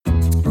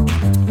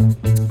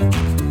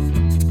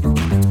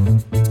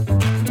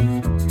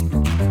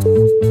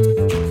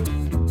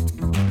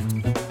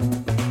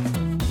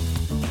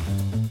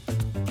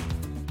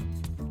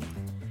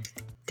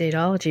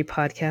Dateology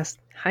podcast.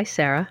 Hi,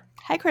 Sarah.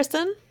 Hi,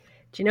 Kristen.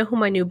 Do you know who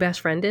my new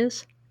best friend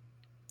is?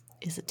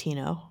 Is it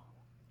Tino?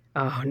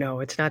 Oh no,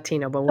 it's not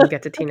Tino, but we'll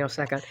get to Tino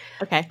second.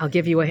 Okay. I'll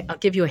give you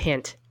a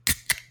hint.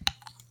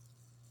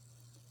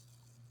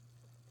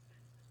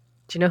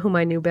 Do you know who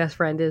my new best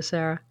friend is,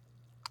 Sarah?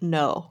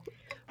 No.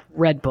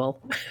 Red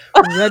Bull.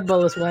 Red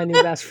Bull is my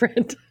new best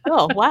friend.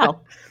 Oh,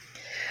 wow.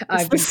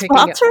 I've been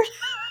sponsored?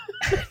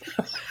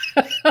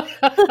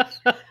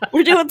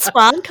 We're doing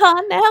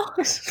SponCon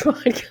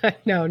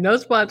now? No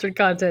sponsored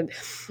content.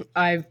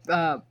 I've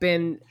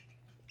been,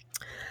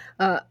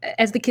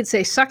 as the kids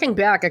say, sucking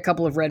back a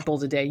couple of Red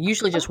Bulls a day,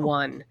 usually just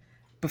one,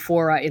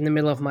 before in the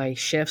middle of my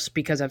shifts,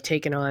 because I've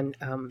taken on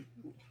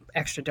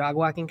extra dog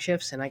walking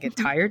shifts and I get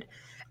tired,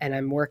 and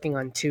I'm working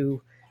on 2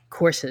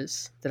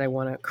 courses that I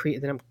want to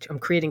create. That I'm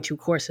creating 2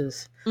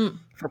 courses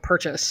for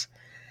purchase,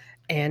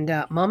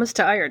 and Mama's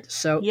tired,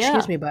 so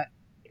excuse me, but.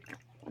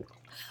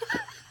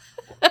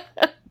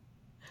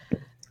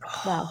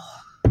 Wow.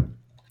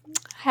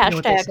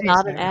 Hashtag say,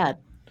 not Sarah? an ad.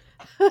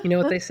 You know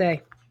what they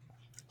say?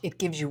 It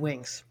gives you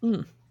wings.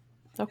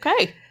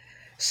 Okay.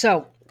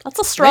 So that's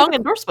a strong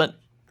endorsement.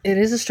 It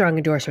is a strong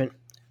endorsement.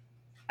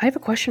 I have a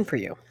question for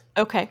you.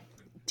 Okay.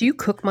 Do you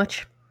cook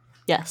much?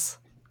 Yes.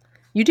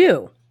 You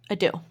do? I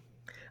do.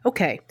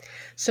 Okay.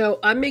 So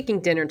I'm making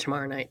dinner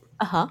tomorrow night.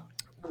 Uh-huh.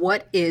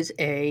 What is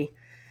a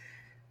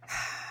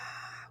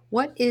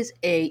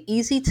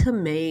easy to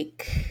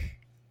make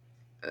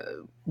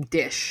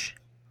dish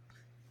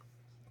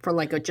for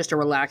like just a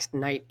relaxed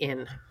night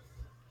in,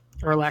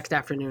 a relaxed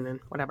afternoon in,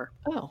 whatever?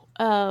 Oh,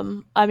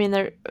 I mean,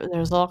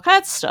 there's all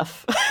kinds of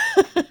stuff.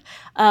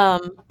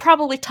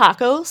 Probably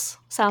tacos.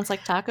 Sounds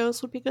like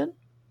tacos would be good.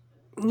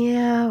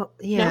 Yeah.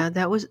 No?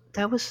 That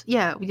was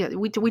yeah.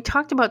 We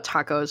talked about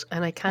tacos,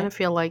 and I kind of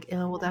feel like,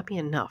 will that be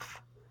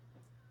enough?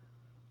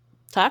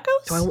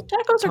 Tacos?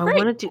 Tacos are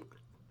great.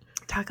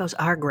 Tacos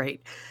are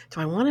great. Do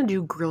I want to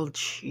do grilled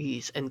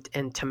cheese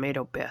and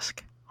tomato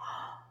bisque?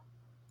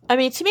 I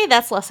mean, to me,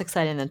 that's less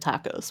exciting than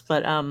tacos,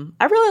 but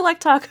I really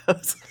like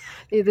tacos.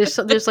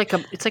 There's like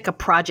it's like a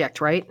project,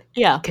 right?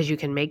 Yeah, because you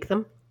can make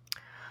them.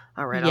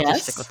 All right, yes. I'll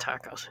just stick with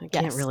tacos. I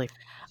can't really.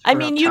 I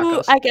mean,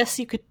 I guess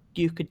you could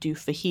do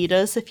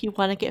fajitas if you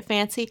want to get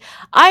fancy.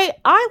 I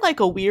like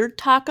a weird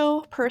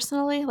taco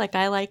personally. Like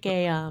I like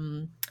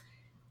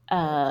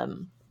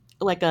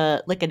like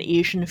an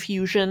Asian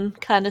fusion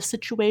kind of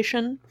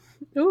situation.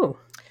 Ooh,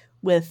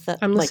 with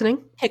I'm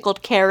listening.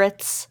 Pickled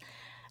carrots.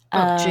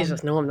 Oh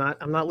Jesus, no, I'm not.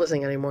 I'm not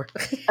listening anymore.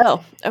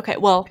 Oh, okay.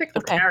 Well,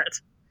 pickled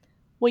carrots.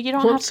 Well, you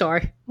don't. I'm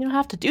sorry. You don't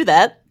have to do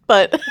that,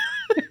 but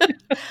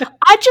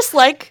I just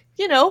like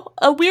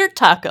a weird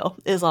taco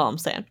is all I'm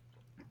saying.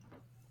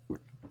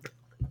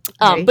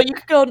 Okay. But you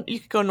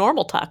could go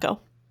normal taco.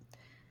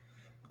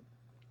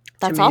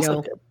 That's Tomato,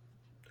 also good.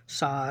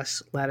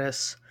 Sauce,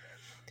 lettuce,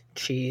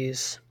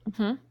 cheese.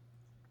 Mm-hmm.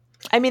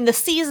 I mean, the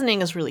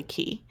seasoning is really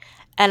key,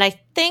 and I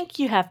think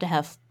you have to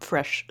have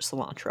fresh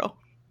cilantro.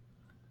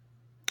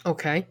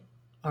 Okay.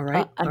 All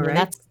right. I mean,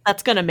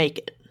 that's gonna make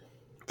it.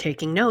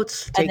 Taking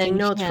notes. Taking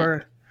notes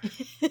for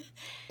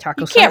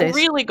taco Sundays. You can't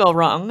really go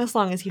wrong as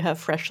long as you have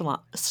fresh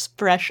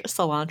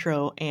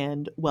cilantro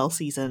and well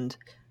seasoned,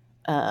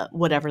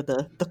 whatever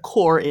the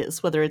core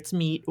is, whether it's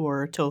meat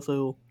or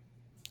tofu.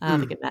 I don't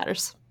think it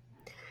matters.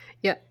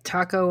 Yeah,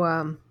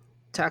 taco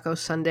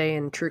Sunday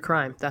and true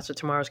crime. That's what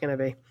tomorrow's going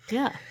to be.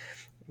 Yeah,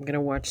 I'm going to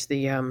watch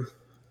the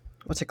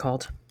what's it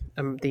called?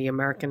 The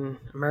American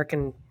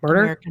Murder.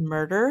 American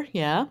Murder.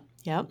 Yeah.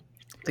 Yep.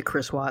 The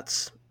Chris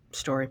Watts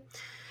story.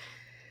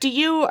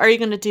 Are you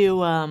going to do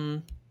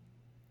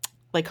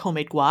like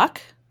homemade guac?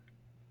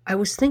 I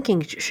was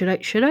thinking, should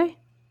I?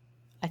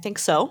 I think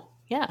so.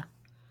 Yeah.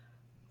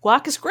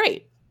 Guac is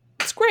great.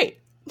 It's great.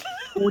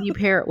 What do you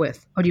pair it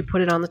with? Oh, do you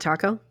put it on the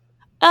taco?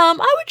 I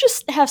would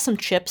just have some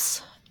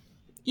chips.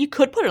 You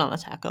could put it on a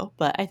taco,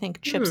 but I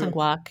think chips and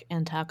guac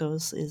and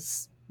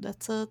tacos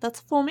that's a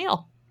full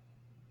meal.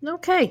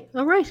 Okay.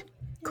 All right.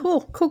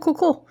 Cool.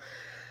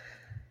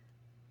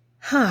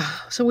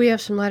 So we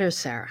have some letters,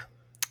 Sarah.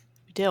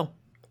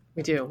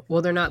 We do.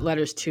 Well, they're not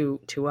letters to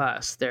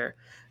us. They're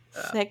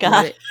thank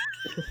God.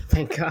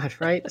 Thank God,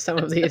 right? Some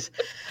of these,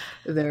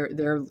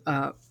 they're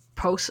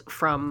posts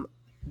from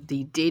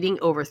the Dating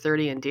Over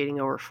 30 and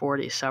Dating Over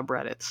 40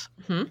 subreddits.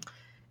 Mm-hmm.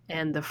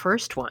 And the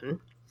first one,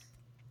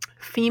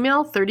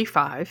 female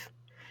 35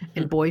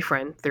 and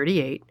boyfriend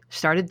 38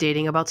 started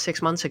dating about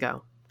 6 months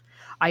ago.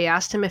 I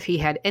asked him if he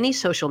had any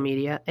social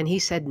media, and he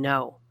said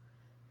no.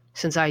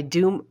 Since I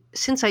do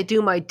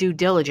my due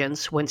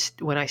diligence when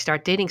I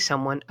start dating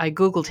someone, I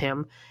Googled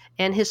him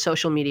and his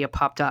social media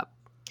popped up.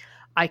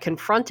 I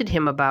confronted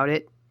him about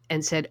it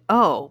and said,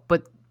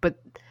 but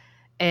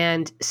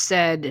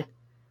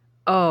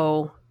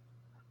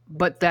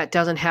that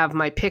doesn't have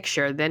my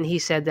picture. Then he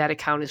said that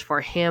account is for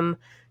him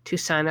to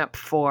sign up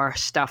for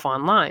stuff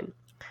online.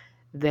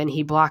 Then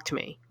he blocked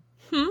me.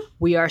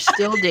 We are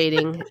still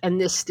dating,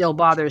 and this still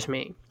bothers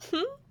me.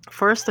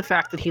 First, the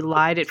fact that he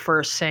lied at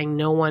first, saying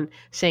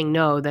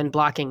no, then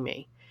blocking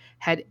me.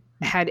 Had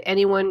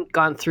anyone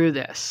gone through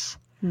this?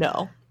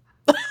 No.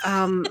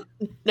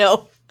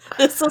 No,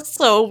 this is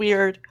so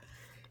weird.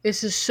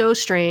 This is so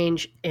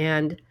strange,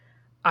 and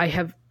I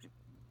have,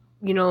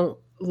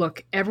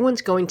 look,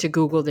 everyone's going to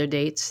Google their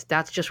dates.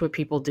 That's just what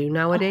people do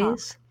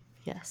nowadays.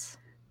 Yes.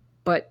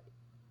 But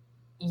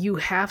you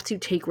have to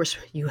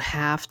you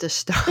have to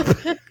stop.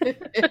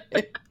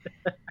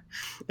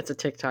 It's a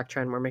TikTok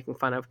trend we're making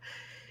fun of.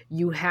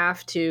 You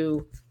have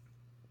to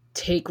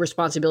take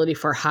responsibility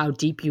for how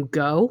deep you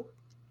go.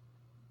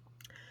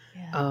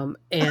 Yeah.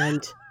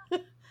 And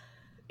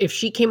if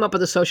she came up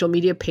with a social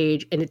media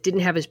page and it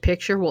didn't have his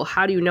picture, well,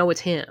 how do you know it's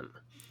him?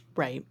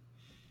 Right.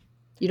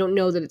 You don't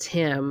know that it's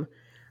him.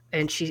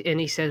 And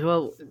he says,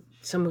 well,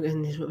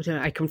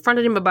 I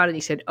confronted him about it. And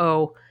he said,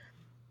 oh,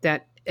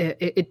 that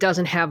it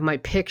doesn't have my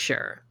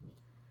picture.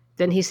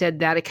 Then he said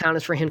that account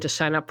is for him to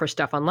sign up for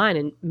stuff online,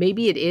 and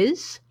maybe it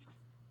is.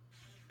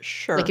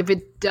 Sure. Like if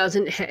it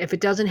doesn't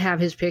have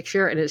his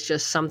picture and it's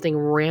just something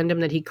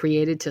random that he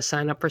created to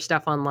sign up for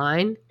stuff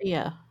online.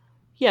 Yeah.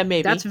 Yeah,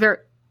 maybe.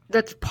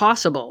 That's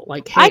possible.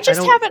 Like, hey, I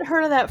just haven't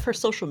heard of that for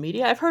social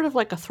media. I've heard of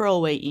like a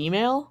throwaway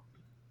email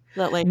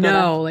that like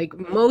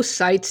like most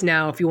sites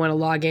now, if you want to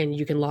log in,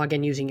 you can log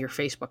in using your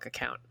Facebook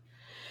account.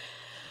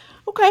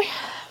 Okay.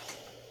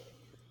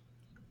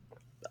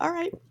 All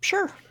right.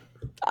 Sure.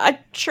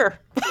 Sure.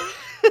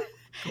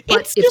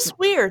 It's just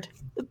weird.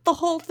 The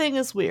whole thing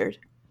is weird.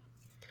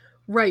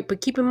 Right,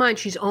 but keep in mind,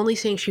 she's only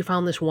saying she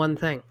found this one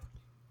thing.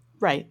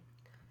 Right.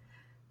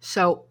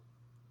 So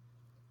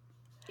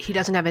he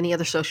doesn't have any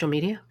other social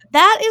media?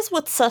 That is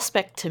what's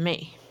suspect to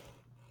me.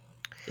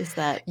 Is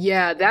that...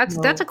 Yeah,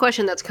 that's a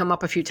question that's come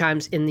up a few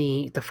times in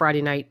the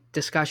Friday night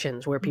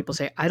discussions where people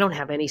say, I don't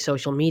have any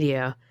social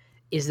media.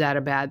 Is that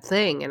a bad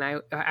thing? And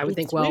I would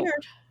think, well,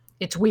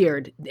 it's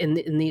weird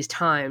in these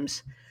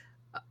times.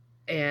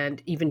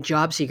 And even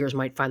job seekers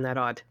might find that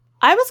odd.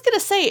 I was going to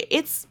say,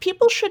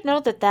 people should know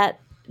that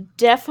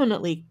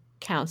definitely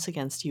counts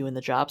against you in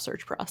the job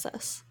search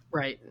process.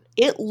 Right.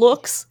 It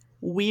looks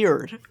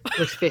weird. It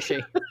looks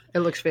fishy. It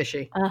looks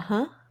fishy.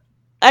 Uh-huh.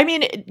 I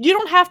mean, you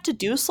don't have to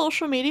do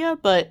social media,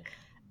 but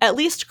at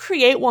least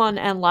create one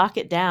and lock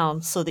it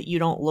down so that you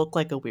don't look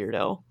like a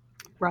weirdo.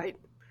 Right.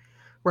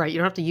 Right. You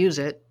don't have to use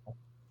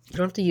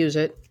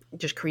it.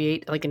 Just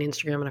create like an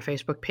Instagram and a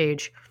Facebook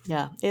page.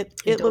 Yeah. It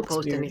looks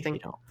post weird anything.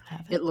 if you don't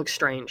have it. It looks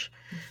strange.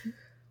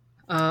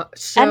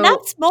 Mm-hmm. And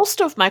that's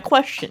most of my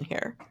question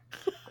here.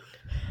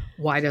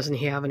 Why doesn't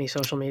he have any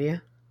social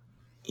media?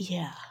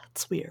 Yeah,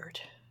 it's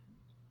weird.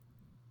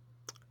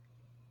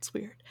 It's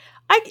weird.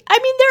 I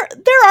mean,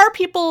 there are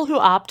people who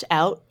opt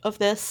out of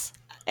this,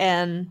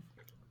 and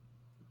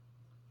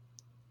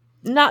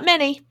not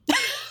many.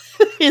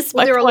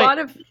 There are a lot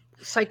of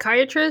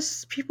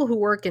psychiatrists, people who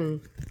work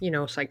in,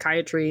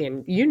 psychiatry,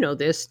 and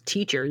this,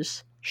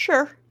 teachers.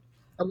 Sure.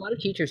 A lot of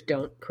teachers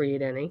don't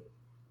create any.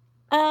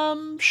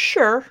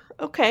 Sure.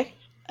 Okay.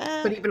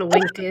 But even a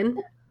LinkedIn?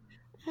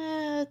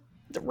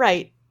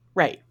 Right.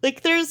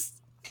 Like there's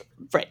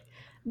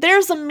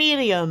a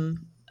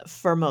medium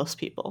for most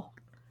people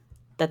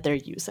that they're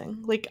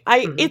using. Like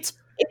it's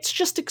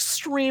just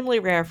extremely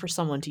rare for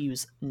someone to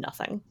use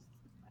nothing.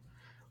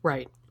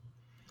 Right.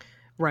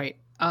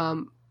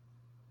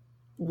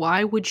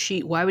 Why would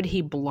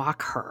he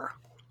block her?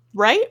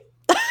 Right?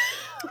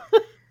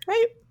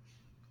 Right.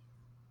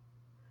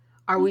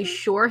 Are we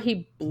sure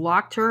he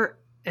blocked her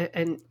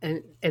and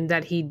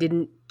that he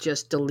didn't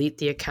just delete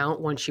the account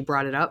once she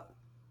brought it up?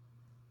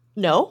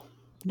 No,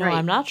 right.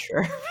 I'm not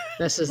sure.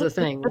 This is the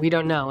thing. We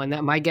don't know. And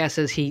that my guess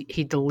is he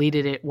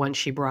deleted it once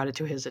she brought it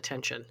to his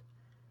attention.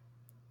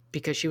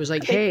 Because she was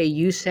like, hey,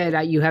 you said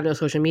you have no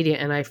social media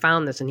and I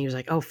found this. And he was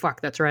like, oh, fuck,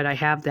 that's right. I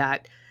have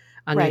that.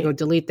 I'm going to go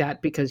delete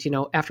that because,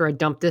 after I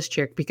dump this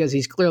chick, because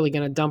he's clearly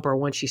going to dump her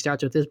once she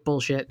starts with this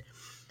bullshit,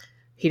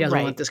 he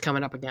doesn't want this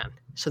coming up again.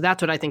 So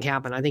that's what I think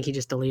happened. I think he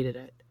just deleted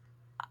it.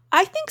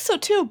 I think so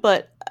too,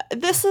 but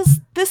this is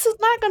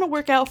not going to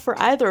work out for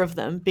either of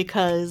them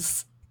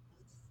because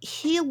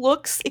he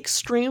looks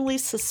extremely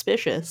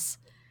suspicious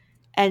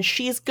and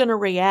she's going to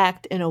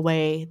react in a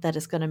way that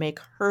is going to make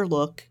her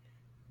look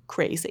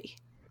crazy.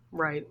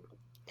 Right.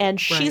 And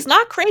she's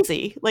not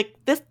crazy. Like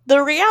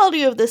the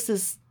reality of this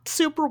is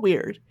super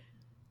weird.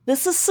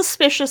 This is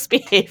suspicious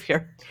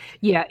behavior.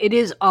 Yeah, it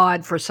is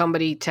odd for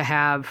somebody to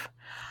have.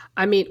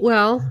 I mean,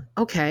 well,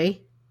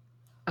 okay.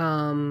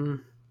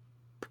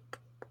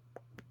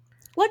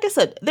 Like I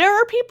said, there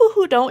are people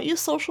who don't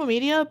use social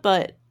media,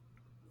 but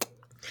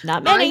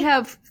not many. I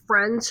have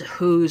friends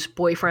whose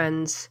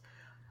boyfriends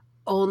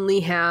only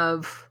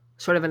have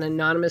sort of an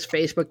anonymous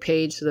Facebook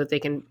page so that they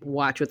can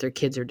watch what their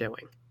kids are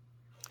doing.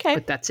 Okay.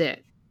 But that's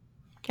it.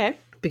 Okay.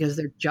 Because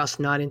they're just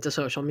not into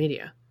social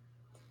media.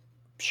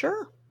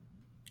 Sure.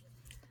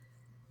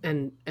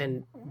 And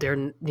they're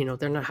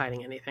not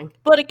hiding anything.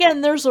 But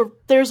again, there's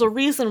a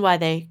reason why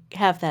they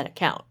have that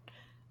account.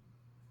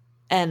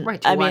 And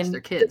to watch their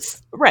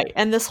kids.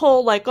 And this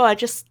whole like, oh, I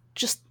just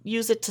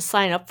use it to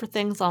sign up for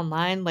things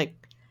online, like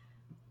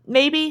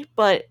maybe,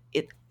 but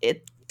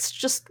it's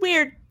just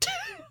weird.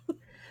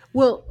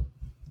 Well,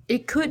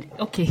 it could.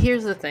 Okay,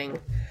 here's the thing.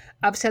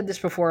 I've said this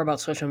before about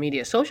social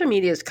media. Social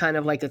media is kind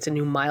of like it's a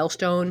new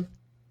milestone,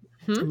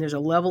 and there's a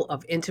level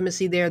of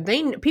intimacy there.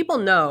 People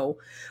know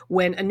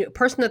when a new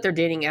person that they're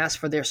dating asks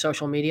for their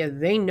social media,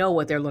 they know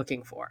what they're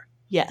looking for.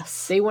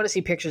 Yes. They want to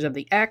see pictures of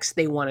the ex.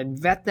 They want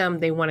to vet them.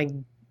 They want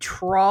to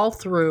trawl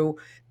through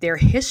their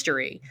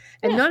history.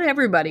 And not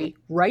everybody,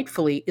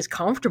 rightfully, is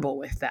comfortable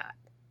with that.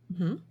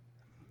 Mm-hmm.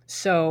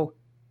 So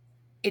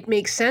it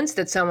makes sense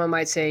that someone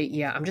might say,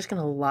 yeah, I'm just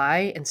going to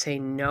lie and say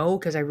no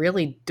because I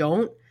really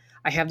don't.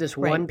 I have this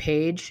one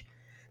page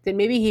that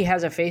maybe he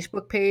has a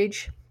Facebook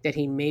page that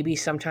he maybe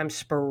sometimes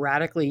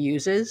sporadically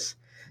uses,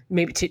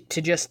 maybe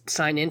to just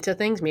sign into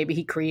things. Maybe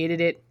he created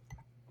it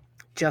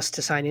just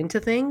to sign into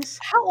things.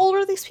 How old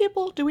are these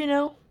people? Do we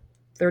know?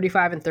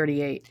 35 and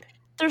 38.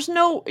 There's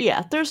no way.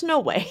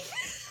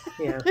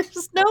 Yeah.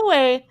 There's no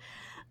way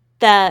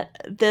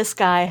that this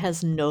guy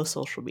has no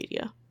social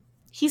media.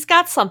 He's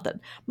got something.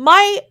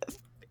 My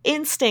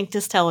instinct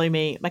is telling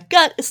me, my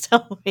gut is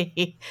telling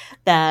me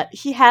that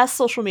he has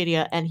social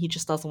media and he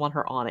just doesn't want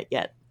her on it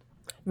yet.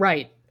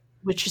 Right.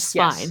 Which is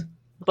fine.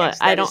 But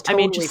I don't,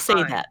 totally just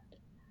say that.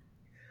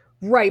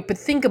 Right, but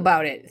think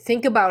about it.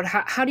 Think about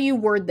how do you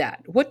word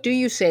that? What do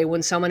you say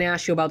when someone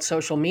asks you about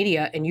social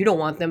media and you don't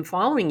want them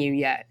following you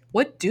yet?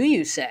 What do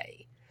you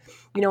say?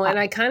 You know, and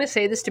I kind of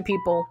say this to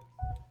people.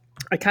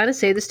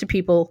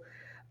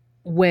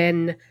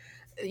 When,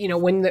 you know,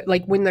 when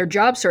they're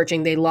job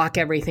searching, they lock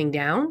everything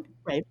down,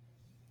 right?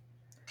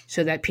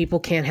 So that people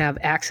can't have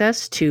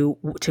access to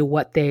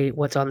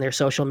what's on their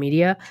social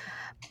media.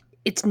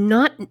 It's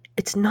not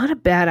a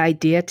bad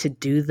idea to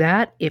do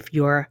that if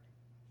you're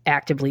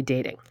actively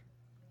dating.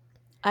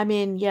 I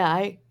mean,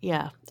 I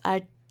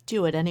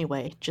do it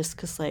anyway, just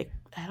because I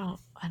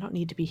don't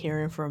need to be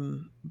hearing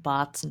from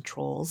bots and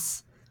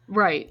trolls.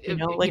 Right.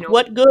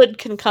 What good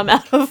can come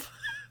out of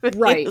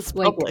this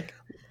public?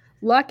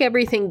 Lock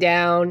everything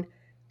down,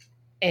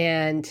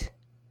 and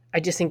I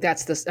just think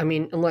that's this. I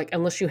mean,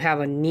 unless you have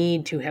a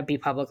need to be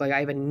public, like I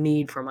have a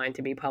need for mine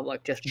to be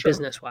public, just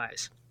business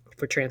wise,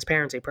 for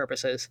transparency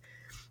purposes.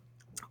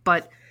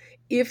 But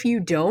if you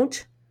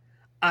don't,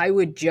 I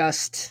would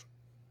just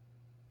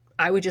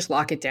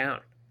lock it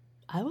down.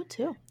 I would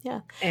too.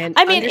 Yeah. And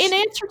I mean, in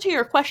answer to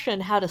your question,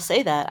 how to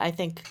say that, I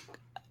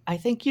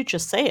think you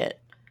just say it.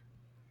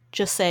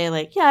 Just say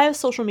like, yeah, I have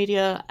social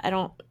media.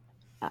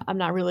 I'm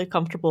not really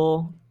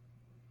comfortable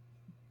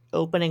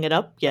opening it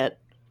up yet.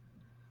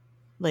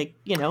 Like,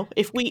 you know,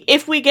 if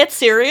we get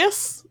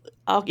serious,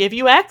 I'll give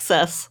you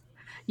access.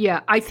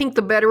 Yeah, I think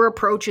the better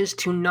approach is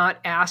to not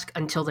ask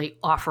until they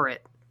offer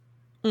it.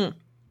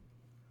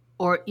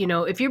 Or, you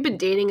know, if you've been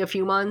dating a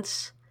few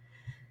months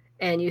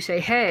and you say,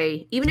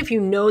 hey, even if you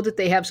know that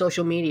they have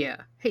social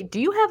media, hey, do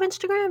you have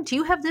Instagram? Do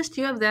you have this? Do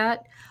you have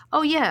that?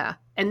 Oh, yeah.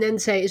 And then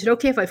say, is it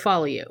okay if I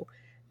follow you?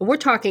 And we're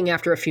talking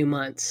after a few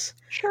months.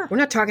 Sure. We're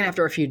not talking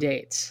after a few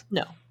dates.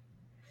 No.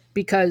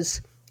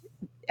 Because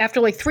after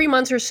like 3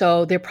 months or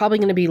so, they're probably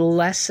going to be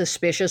less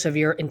suspicious of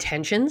your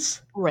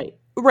intentions. Right.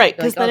 Right.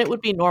 Because then it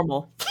would be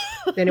normal.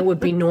 Then it would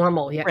be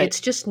normal. Yeah. Right. It's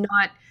just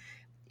not.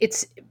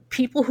 It's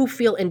people who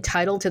feel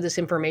entitled to this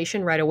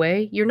information right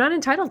away. You're not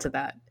entitled to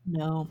that.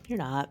 No, you're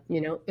not.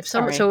 You know, if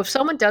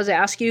someone does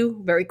ask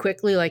you very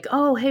quickly, like,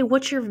 oh, hey,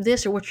 what's your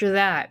this or what's your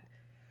that?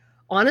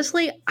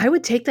 Honestly, I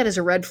would take that as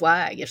a red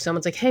flag. If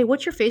someone's like, hey,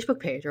 what's your Facebook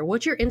page or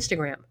what's your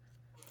Instagram?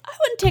 I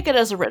wouldn't take it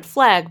as a red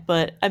flag,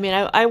 but I mean,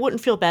 I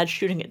wouldn't feel bad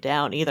shooting it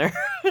down either.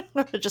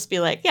 Just be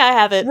like, yeah, I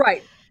have it.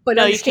 Right. But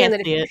no, understand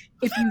that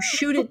if you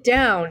shoot it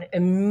down,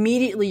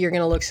 immediately you're going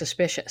to look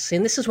suspicious.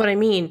 And this is what I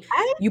mean.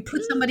 You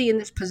put somebody in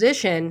this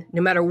position,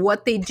 no matter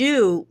what they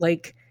do,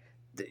 like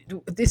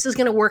this is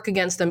going to work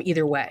against them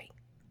either way.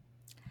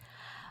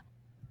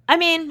 I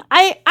mean,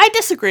 I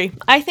disagree.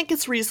 I think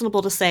it's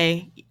reasonable to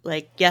say,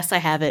 like, yes, I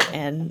have it.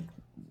 And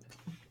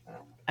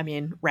I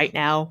mean, right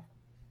now,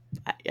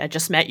 I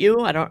just met you.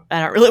 I don't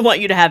really want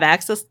you to have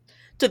access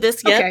to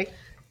this yet. Okay.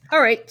 All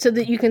right, so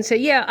that you can say,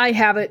 yeah, I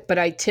have it, but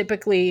I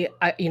typically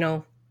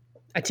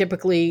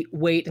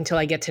wait until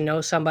I get to know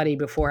somebody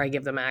before I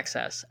give them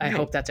access. I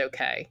hope that's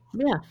okay.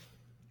 Yeah.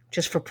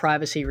 Just for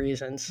privacy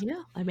reasons.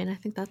 Yeah, I mean, I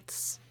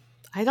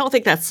don't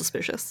think that's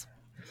suspicious.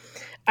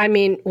 I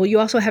mean, well, you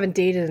also haven't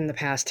dated in the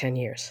past 10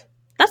 years.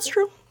 That's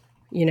true.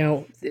 You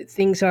know,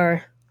 things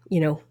are,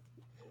 you know,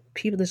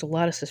 people, there's a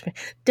lot of suspicion.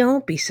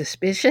 Don't be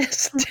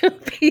suspicious.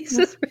 Don't be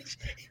suspicious.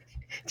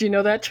 Do you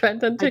know that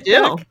trend on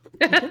TikTok?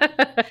 I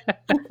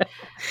do.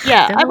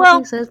 Yeah,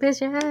 don't be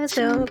suspicious.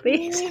 Don't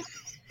be.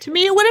 To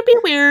me, it wouldn't be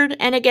weird.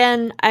 And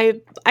again,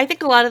 I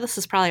think a lot of this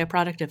is probably a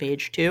product of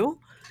age too.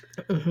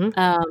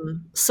 Mm-hmm.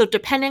 So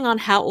depending on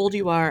how old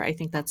you are, I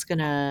think it's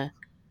gonna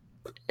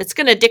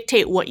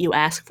dictate what you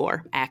ask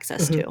for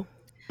access to.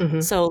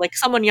 Mm-hmm. So like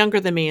someone younger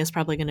than me is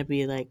probably going to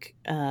be like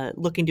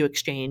looking to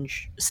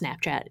exchange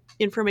Snapchat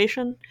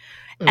information,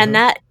 and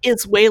that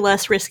is way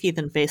less risky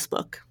than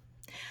Facebook.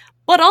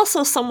 But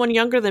also, someone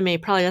younger than me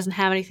probably doesn't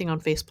have anything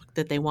on Facebook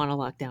that they want to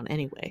lock down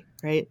anyway,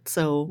 right?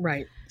 So,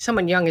 right.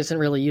 Someone young isn't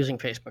really using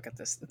Facebook at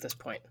this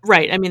point.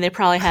 right. I mean, they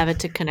probably have it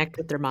to connect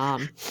with their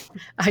mom.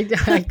 I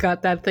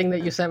got that thing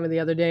that you sent me the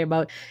other day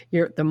about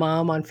the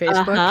mom on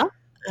Facebook.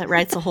 That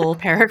writes a whole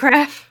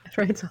paragraph.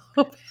 Right.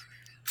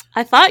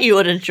 I thought you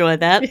would enjoy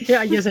that.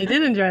 Yeah, yes, I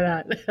did enjoy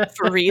that.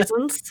 For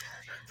reasons.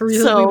 For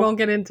reasons we won't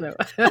get into.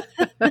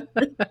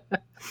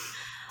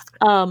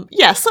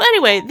 Yeah, so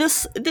anyway,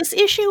 this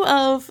issue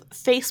of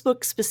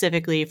Facebook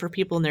specifically for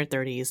people in their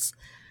 30s,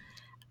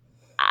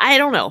 I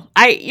don't know.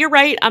 You're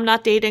right, I'm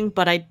not dating,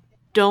 but I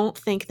don't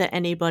think that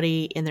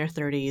anybody in their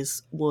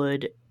 30s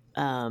would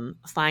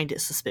find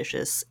it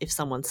suspicious if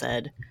someone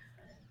said,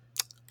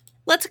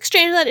 let's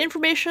exchange that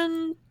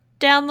information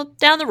down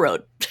the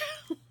road.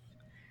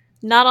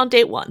 Not on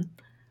date one.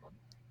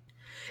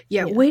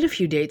 Yeah, wait a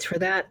few dates for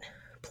that,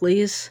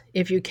 please,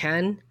 if you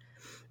can,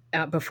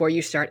 before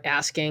you start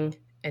asking,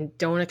 and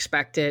don't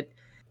expect it.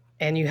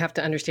 And you have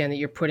to understand that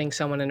you're putting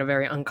someone in a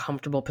very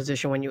uncomfortable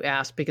position when you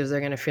ask, because they're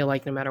going to feel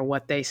like no matter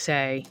what they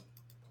say,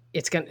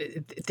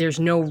 there's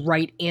no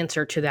right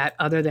answer to that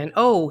other than,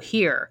 oh,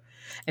 here.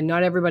 And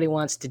not everybody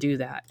wants to do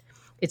that.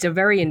 It's a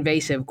very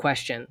invasive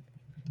question.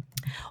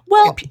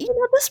 Well,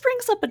 this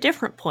brings up a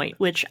different point,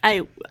 which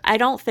I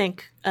don't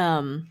think, I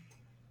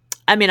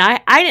mean,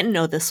 I didn't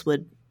know this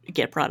would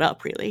get brought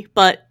up really,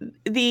 but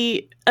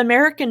the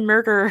American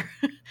Murder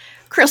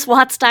Chris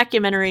Watts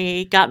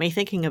documentary got me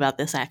thinking about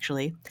this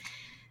actually,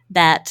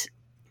 that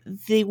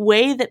the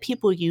way that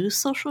people use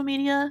social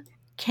media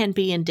can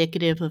be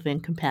indicative of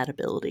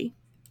incompatibility.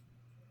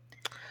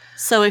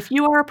 So if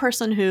you are a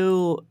person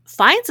who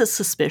finds it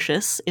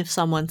suspicious if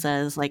someone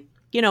says, like,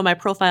 my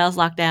profile is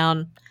locked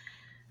down,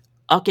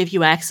 I'll give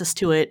you access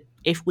to it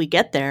if we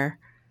get there,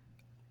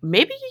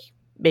 maybe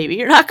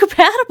you're not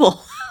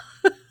compatible.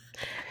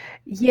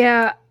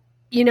 Yeah,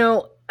 I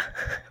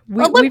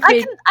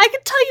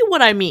can tell you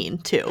what I mean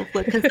too,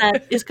 because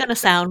that is going to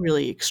sound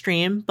really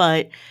extreme.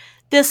 But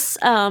this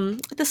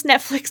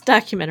Netflix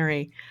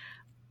documentary,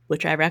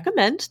 which I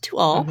recommend to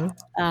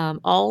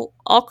all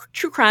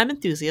true crime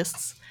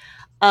enthusiasts,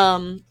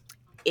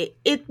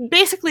 it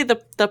basically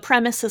the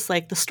premise is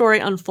like the story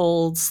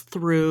unfolds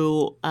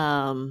through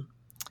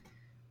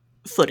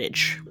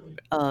footage,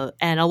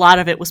 and a lot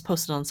of it was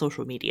posted on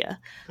social media.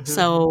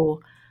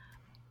 So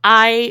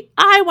I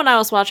when I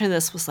was watching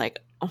this was like,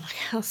 oh my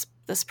gosh,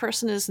 this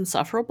person is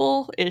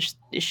insufferable. Is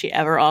she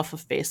ever off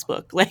of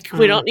Facebook? Like,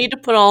 we don't need to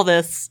put all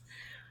this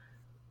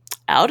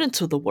out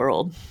into the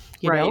world,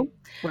 you know?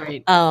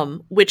 Right.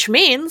 Which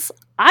means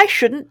I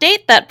shouldn't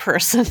date that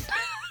person.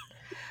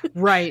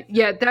 Right.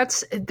 Yeah,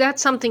 that's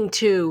something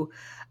too,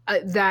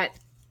 that,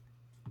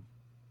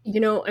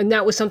 and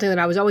that was something that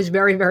I was always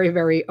very, very,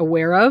 very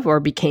aware of,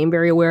 or became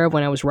very aware of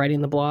when I was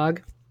writing the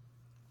blog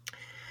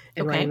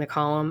and writing the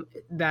column,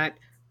 that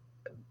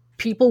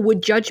people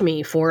would judge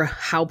me for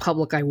how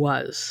public I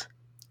was.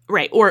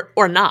 Right.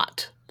 Or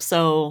not.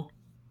 So.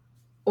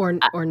 Or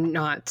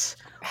not.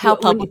 How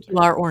public you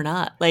are or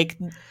not. Like,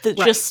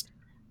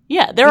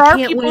 there are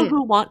people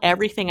who want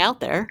everything out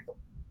there.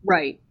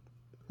 Right.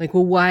 Like,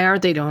 well, why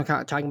aren't they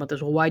talking about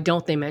this? Well, why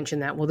don't they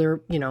mention that? Well,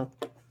 they're,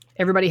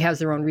 everybody has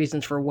their own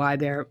reasons for why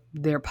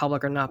they're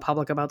public or not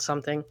public about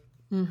something.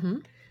 Mm-hmm.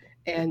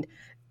 And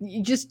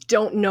you just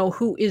don't know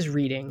who is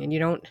reading,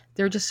 and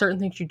there are just certain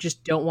things you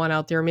just don't want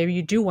out there. Maybe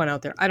you do want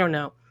out there. I don't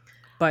know.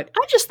 But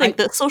I just think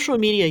that social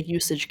media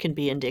usage can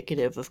be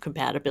indicative of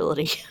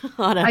compatibility.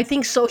 I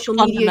think social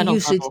media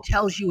usage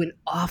tells you an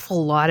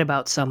awful lot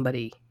about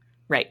somebody.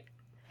 Right.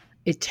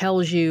 It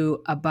tells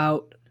you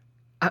about,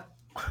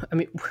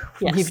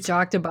 we've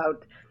talked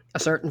about a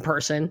certain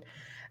person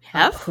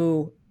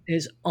who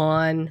is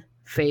on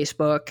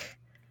Facebook.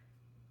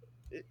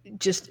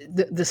 Just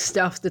the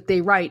stuff that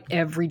they write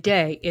every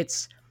day,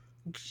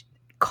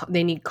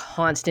 they need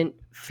constant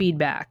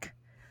feedback.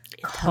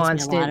 It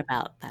tells me a lot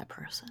about that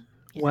person.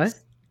 Yes. What?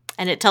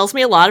 And it tells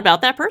me a lot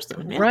about that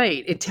person. Yeah.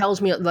 Right. It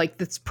tells me like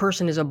this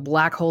person is a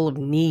black hole of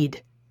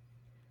need.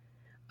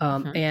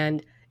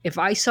 And if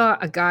I saw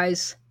a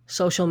guy's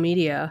social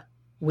media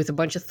with a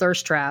bunch of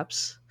thirst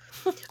traps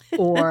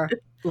or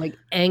like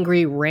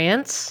angry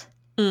rants,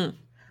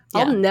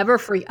 I'll never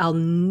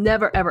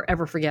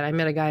ever forget. I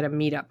met a guy at a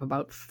meetup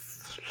about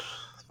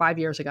 5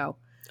 years ago.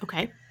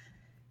 Okay.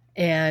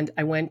 And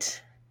I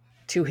went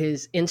to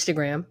his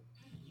Instagram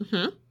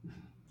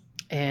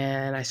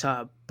and I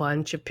saw a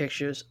bunch of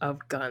pictures of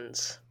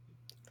guns.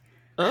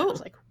 Oh. I was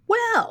like,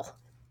 well,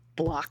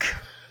 block.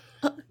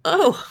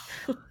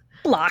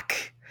 Block.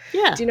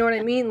 Yeah. Do you know what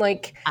I mean?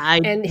 Like,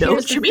 and know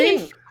here's the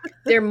thing.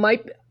 There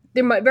might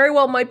very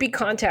well be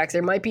contacts.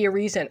 There might be a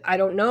reason. I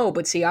don't know.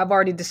 But see, I've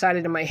already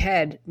decided in my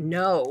head,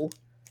 no.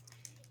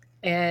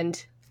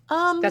 And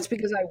that's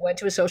because I went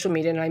to a social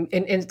media and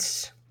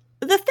it's...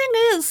 The thing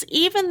is,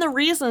 even the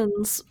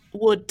reasons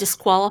would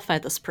disqualify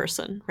this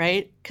person,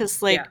 right?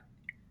 Because, like,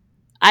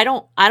 I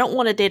don't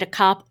want to date a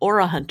cop or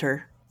a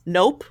hunter.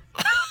 Nope.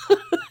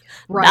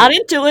 Right. Not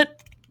into it.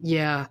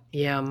 Yeah,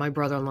 yeah. My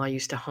brother-in-law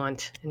used to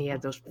hunt, and he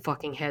had those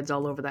fucking heads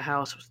all over the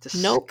house. It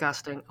was Nope.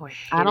 disgusting. Oh,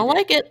 I I don't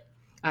hated it. like it.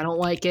 I don't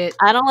like it.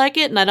 I don't like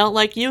it, and I don't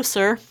like you,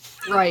 sir.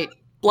 Right,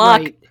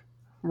 Block. right,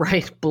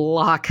 right.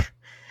 Block.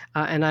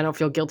 And I don't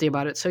feel guilty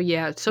about it. So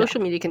yeah, No.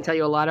 social media can tell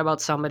you a lot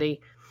about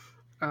somebody.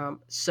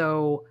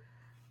 So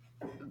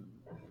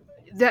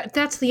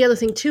that's the other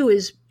thing too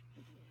is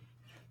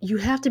you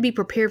have to be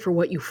prepared for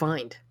what you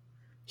find.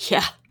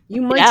 Yeah.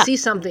 You might Yeah. see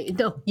something.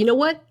 No, you know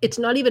what? It's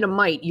not even a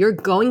might. You're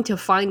going to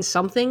find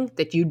something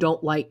that you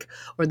don't like,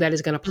 or that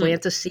is going to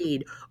plant a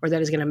seed, or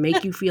that is going to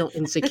make you feel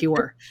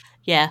insecure.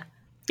 Yeah.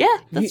 Yeah,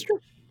 that's You true.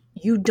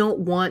 you don't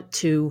want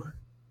to.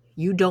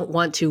 You don't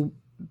want to.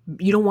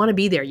 You don't want to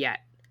be there yet.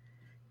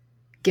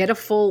 Get a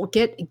full.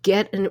 Get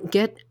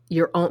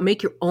your own.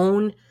 Make your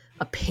own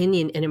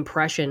opinion and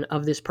impression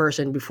of this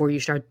person before you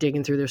start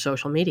digging through their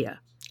social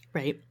media.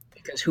 Right.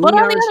 Because who But we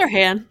on are. the other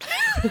hand,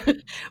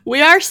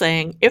 we are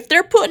saying if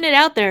they're putting it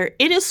out there,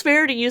 it is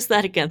fair to use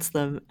that against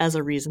them as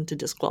a reason to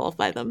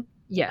disqualify them.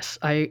 Yes,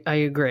 I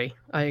agree.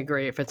 I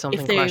agree. If it's something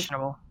If they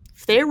questionable.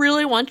 if they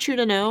really want you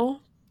to know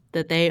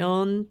that they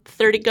own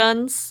 30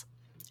 guns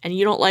and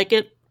you don't like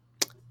it,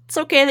 it's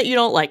okay that you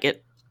don't like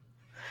it.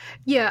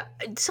 Yeah,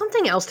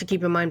 something else to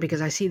keep in mind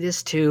because I see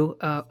this too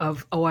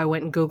I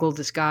went and Googled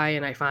this guy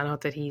and I found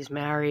out that he's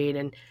married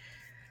and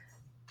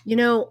you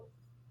know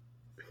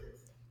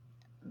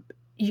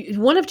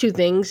one of two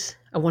things.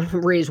 I want to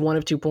raise one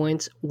of 2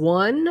 points.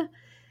 One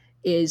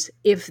is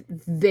if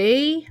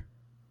they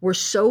were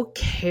so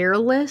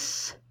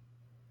careless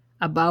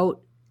about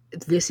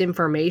this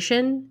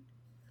information,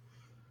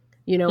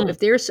 if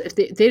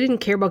they didn't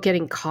care about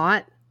getting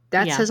caught,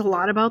 that says a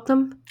lot about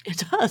them.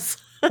 It does.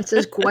 It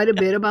says quite a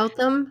bit about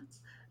them.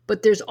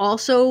 But there's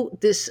also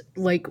this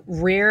like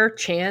rare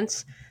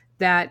chance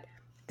that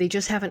they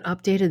just haven't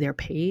updated their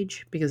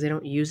page because they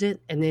don't use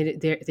it, and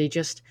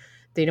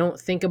they don't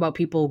think about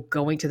people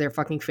going to their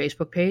fucking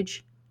Facebook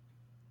page.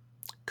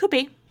 Could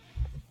be.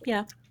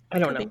 Yeah. I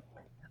don't know.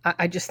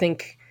 I just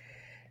think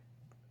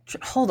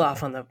hold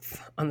off on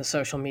the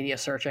social media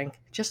searching.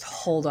 Just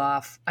hold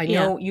off. I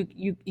know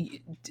you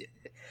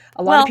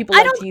a lot of people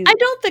like to use. I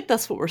don't think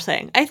that's what we're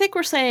saying. I think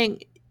we're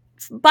saying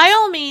by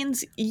all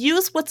means,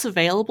 use what's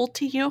available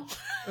to you.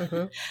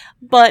 Mm-hmm.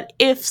 But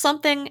if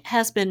something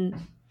has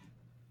been,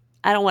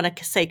 I don't want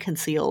to say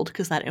concealed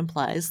because that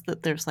implies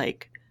that there's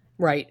like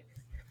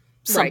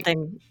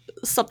something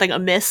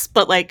amiss.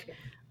 But like,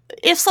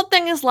 if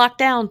something is locked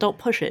down, don't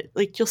push it.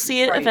 Like you'll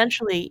see it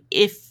eventually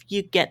if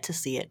you get to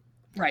see it.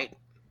 Right.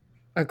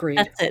 Agreed.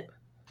 That's it.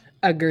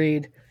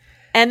 Agreed.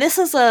 And this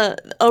is a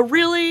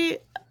really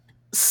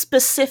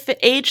specific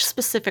age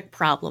specific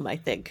problem, I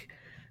think.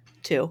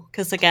 Too,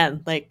 because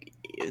again, like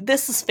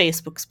this is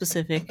Facebook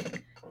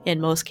specific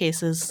in most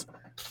cases,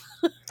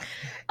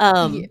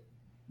 and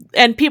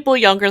people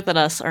younger than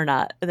us are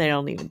not. They're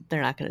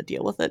not going to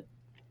deal with it.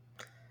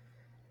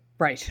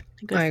 Right,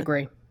 I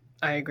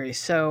agree.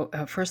 So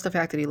first, the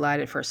fact that he lied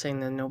at first, saying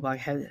that no blog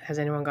has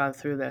anyone gone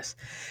through this,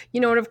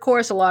 and of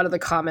course, a lot of the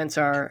comments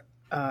are,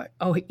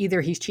 either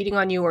he's cheating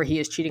on you or he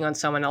is cheating on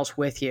someone else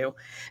with you.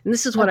 And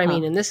this is what I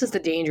mean. And this is the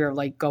danger of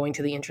like going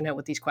to the internet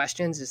with these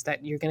questions is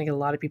that you're going to get a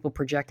lot of people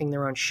projecting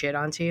their own shit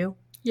onto you.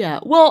 Yeah.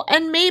 Well,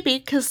 and maybe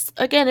because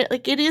again,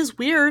 it is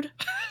weird.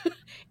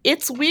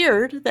 It's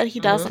weird that he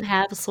doesn't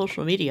have a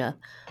social media,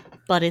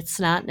 but it's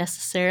not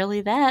necessarily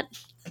that.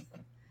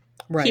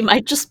 Right. He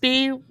might just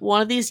be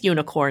one of these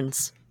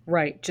unicorns.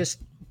 Right.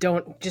 Just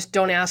don't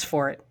ask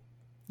for it.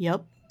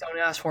 Yep. Don't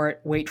ask for it.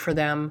 Wait for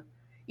them.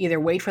 Either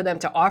wait for them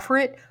to offer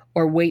it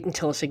or wait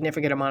until a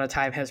significant amount of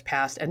time has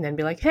passed and then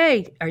be like,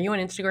 hey, are you on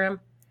Instagram?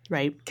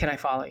 Right. Can I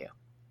follow you?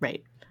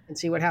 Right. And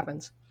see what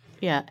happens.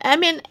 Yeah. I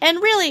mean, and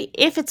really,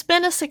 if it's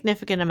been a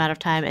significant amount of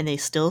time and they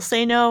still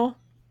say no,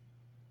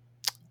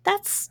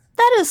 that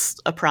is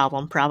a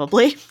problem,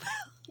 probably.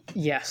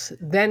 Yes.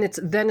 Then it's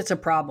a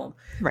problem.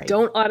 Right.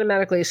 Don't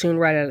automatically assume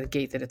right out of the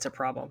gate that it's a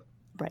problem.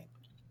 Right.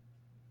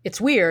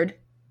 It's weird.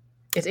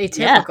 It's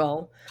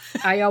atypical.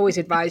 Yeah. I always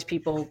advise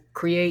people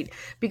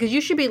because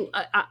you should be.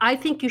 I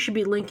think you should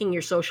be linking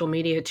your social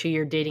media to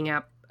your dating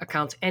app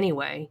accounts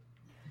anyway,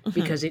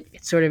 because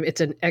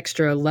it's an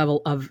extra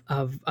level of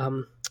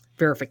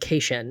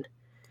verification.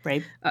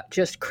 Right.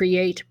 Just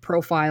create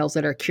profiles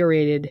that are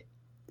curated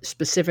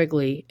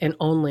specifically and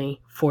only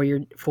for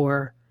your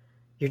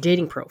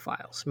dating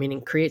profiles.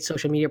 Meaning, create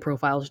social media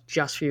profiles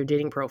just for your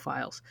dating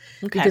profiles,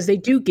 because they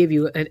do give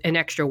you an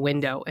extra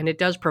window, and it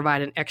does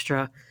provide an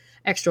extra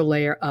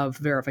layer of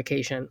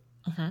verification,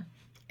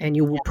 and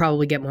you will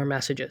probably get more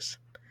messages.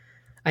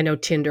 I know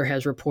Tinder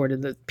has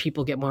reported that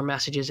people get more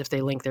messages if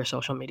they link their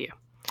social media.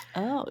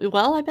 Oh,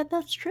 well, I bet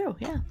that's true.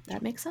 Yeah,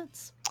 that makes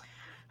sense.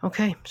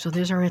 Okay, so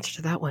there's our answer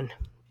to that one.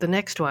 The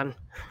next one,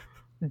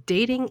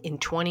 dating in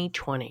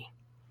 2020.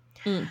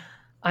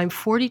 I'm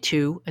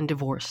 42 and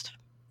divorced.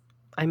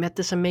 I met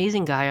this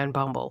amazing guy on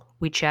Bumble.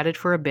 We chatted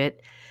for a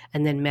bit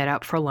and then met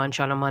up for lunch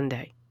on a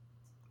Monday.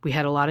 We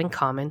had a lot in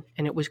common,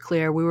 and it was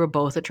clear we were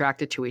both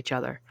attracted to each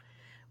other.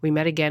 We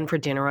met again for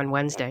dinner on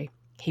Wednesday.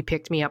 He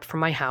picked me up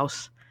from my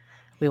house.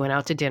 We went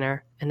out to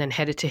dinner and then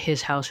headed to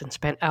his house and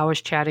spent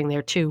hours chatting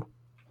there too.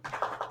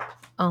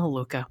 Oh,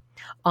 Luca.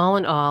 All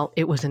in all,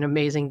 it was an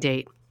amazing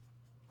date.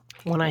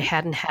 One I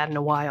hadn't had in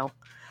a while.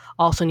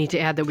 Also need to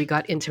add that we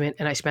got intimate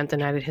and I spent the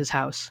night at his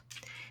house.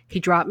 He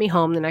dropped me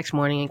home the next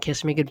morning and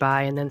kissed me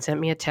goodbye and then sent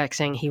me a text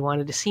saying he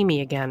wanted to see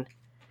me again.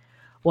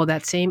 Well,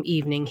 that same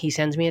evening, he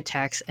sends me a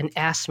text and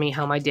asks me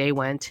how my day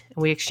went,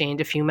 and we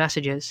exchanged a few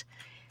messages.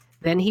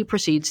 Then he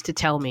proceeds to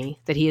tell me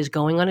that he is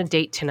going on a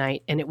date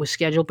tonight and it was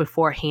scheduled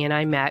before he and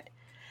I met,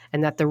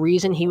 and that the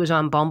reason he was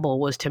on Bumble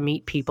was to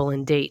meet people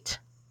and date.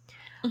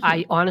 Mm-hmm.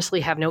 I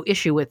honestly have no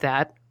issue with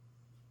that.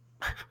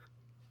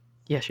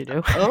 Yes, you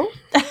do. Oh?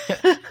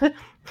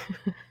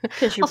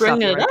 Because you're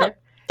bringing it up.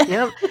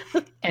 Yep.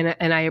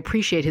 And I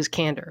appreciate his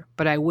candor,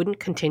 but I wouldn't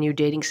continue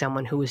dating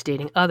someone who was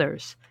dating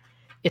others.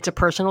 It's a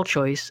personal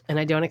choice, and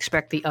I don't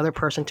expect the other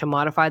person to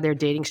modify their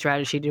dating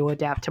strategy to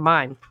adapt to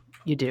mine.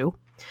 You do.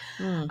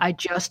 I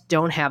just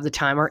don't have the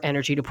time or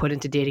energy to put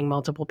into dating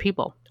multiple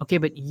people. Okay,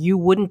 but you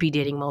wouldn't be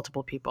dating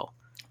multiple people.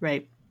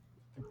 Right.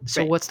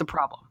 So what's the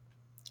problem?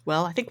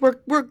 Well, I think we're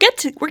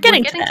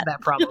getting to that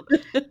problem.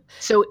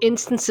 So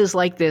instances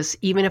like this,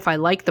 even if I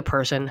like the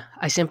person,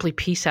 I simply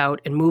peace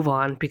out and move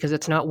on because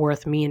it's not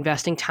worth me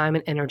investing time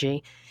and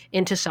energy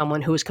into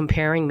someone who is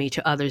comparing me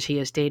to others he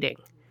is dating.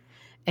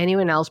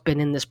 Anyone else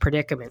been in this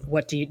predicament?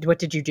 What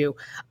did you do?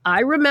 I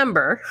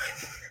remember,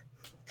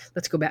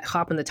 let's go back,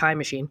 hop in the time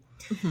machine.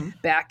 Mm-hmm.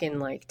 Back in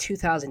like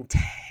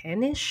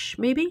 2010-ish,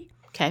 maybe.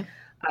 Okay.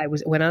 I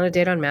went on a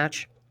date on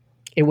Match.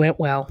 It went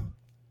well.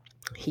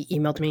 He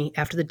emailed me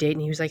after the date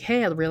and he was like,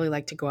 hey, I'd really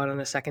like to go out on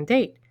a second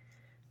date.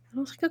 And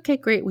I was like, okay,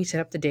 great. We set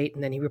up the date.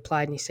 And then he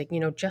replied and he said,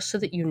 just so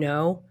that you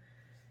know,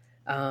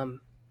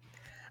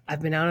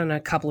 I've been out on a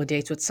couple of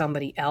dates with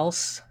somebody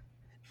else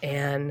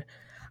and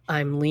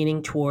I'm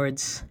leaning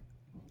towards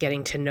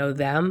getting to know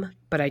them,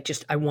 but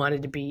I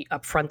wanted to be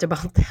upfront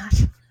about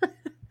that.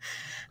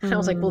 And I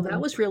was like, well,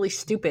 that was really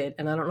stupid.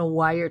 And I don't know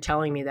why you're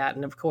telling me that.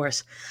 And of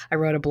course, I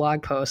wrote a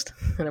blog post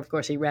and of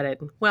course he read it.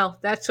 Well,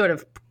 that sort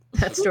of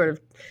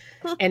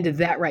ended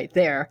that right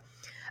there.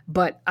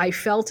 But I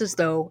felt as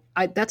though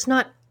I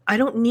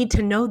don't need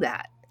to know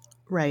that.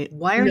 Right.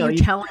 Why are you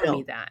telling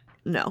me that?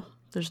 No,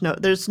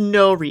 there's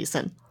no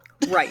reason.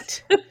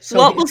 Right. So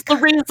what was the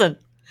reason?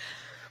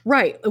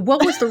 Right.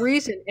 What was the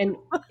reason? And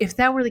if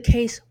that were the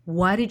case,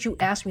 why did you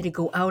ask me to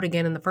go out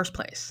again in the first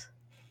place?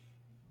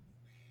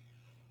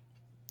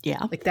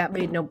 Yeah. Like that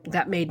made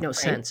no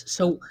sense.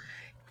 So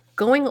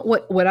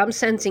what I'm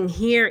sensing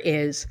here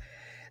is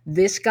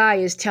this guy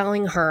is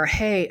telling her,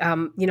 hey,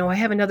 I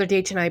have another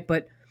date tonight,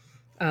 but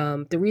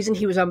the reason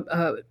he was on,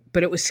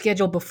 but it was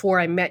scheduled before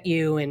I met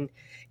you, and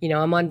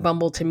I'm on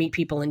Bumble to meet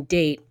people and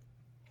date.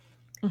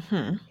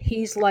 Mm-hmm.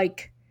 He's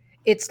like,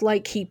 it's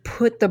like he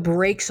put the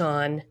brakes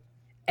on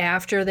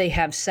after they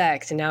have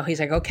sex, and now he's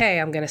like, okay,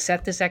 I'm going to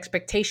set this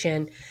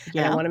expectation,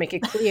 and I want to make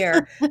it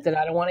clear that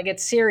I don't want to get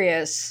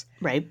serious.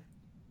 Right.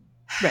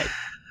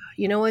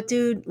 You know what,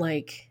 dude?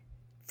 Like,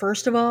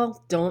 first of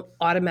all, don't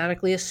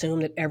automatically assume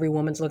that every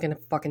woman's looking to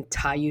fucking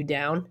tie you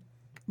down.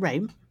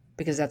 Right.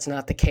 Because that's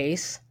not the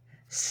case.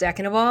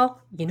 Second of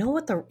all, you know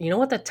what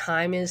the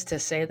time is to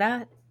say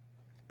that?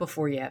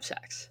 Before you have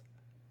sex.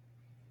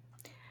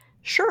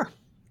 Sure.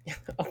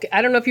 Okay,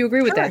 I don't know if you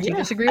agree with that. Do you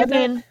disagree with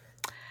that?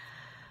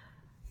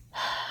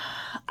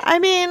 I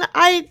mean,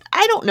 I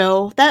don't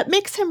know. That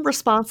makes him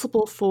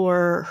responsible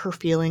for her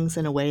feelings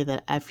in a way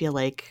that I feel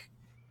like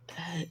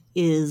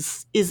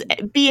is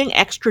being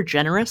extra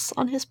generous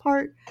on his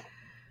part.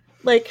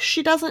 Like,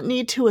 she doesn't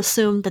need to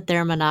assume that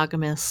they're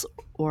monogamous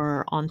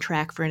or on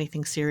track for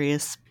anything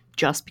serious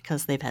just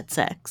because they've had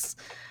sex.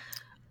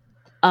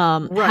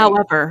 Right.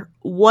 However,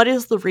 what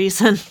is the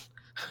reason?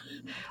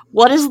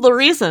 What is the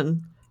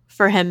reason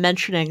for him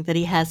mentioning that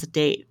he has a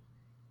date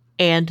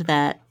and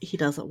that he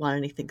doesn't want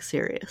anything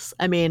serious?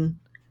 I mean,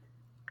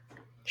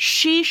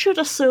 she should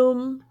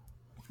assume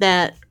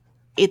that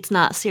it's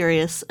not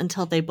serious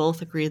until they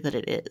both agree that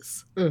it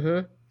is.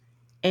 Mm-hmm.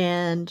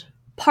 And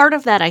part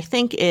of that, I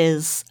think,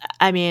 is,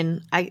 I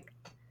mean,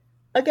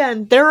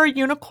 again, there are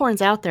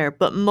unicorns out there,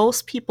 but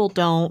most people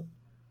don't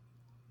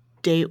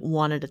date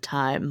one at a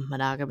time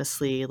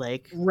monogamously.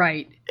 Like,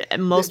 right.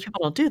 And most people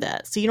don't do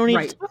that. So you don't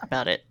need to talk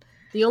about it.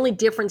 The only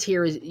difference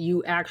here is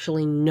you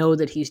actually know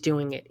that he's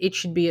doing it. It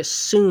should be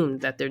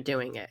assumed that they're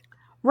doing it.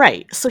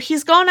 Right. So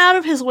he's gone out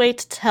of his way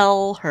to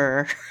tell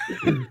her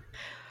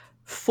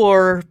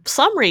for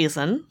some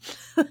reason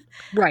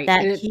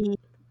that he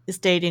is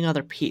dating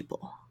other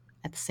people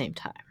at the same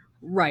time.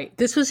 Right.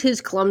 This was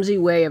his clumsy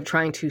way of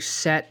trying to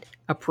set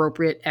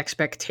appropriate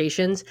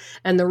expectations.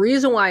 And the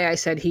reason why I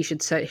said he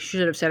should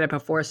have said it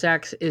before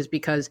sex is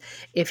because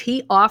if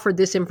he offered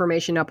this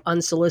information up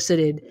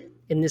unsolicited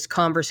in this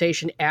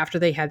conversation after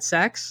they had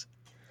sex,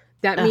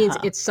 that means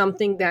it's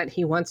something that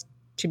he wants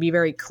to be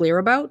very clear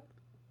about.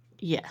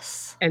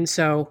 Yes. And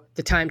so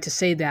the time to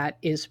say that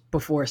is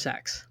before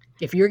sex.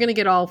 If you're going to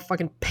get all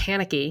fucking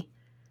panicky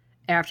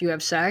after you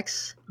have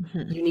sex,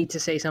 you need to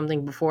say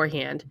something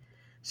beforehand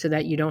so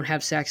that you don't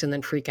have sex and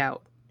then freak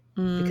out.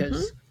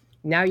 Because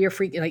now you're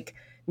freaking, like,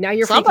 Now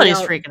you're Somebody's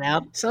freaking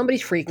out. freaking out.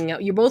 Somebody's freaking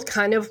out. You're both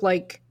kind of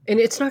like, and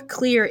it's not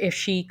clear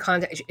if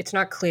it's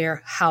not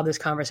clear how this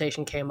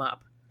conversation came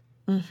up.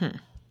 Mm-hmm.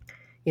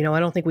 You know, I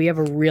don't think we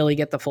ever really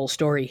get the full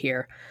story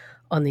here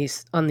on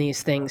these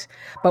things.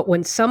 But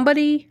when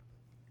somebody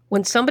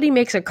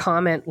makes a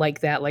comment like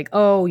that, like,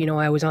 oh, you know,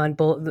 I was on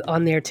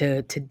there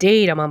to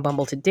date, I'm on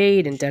Bumble to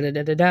date, and da da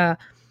da da da.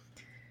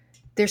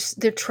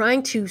 They're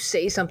trying to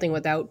say something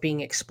without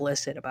being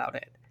explicit about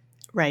it.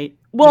 Right.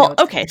 Well, You know,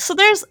 okay. So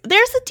there's a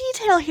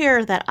detail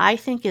here that I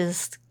think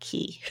is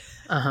key,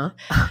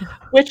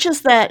 which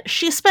is that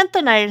she spent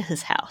the night at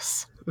his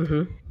house,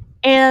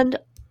 and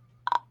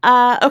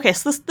okay.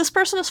 So this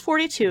person is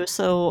 42.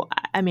 So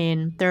I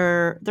mean,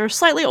 they're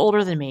slightly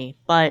older than me,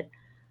 but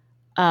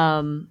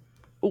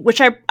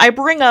which I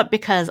bring up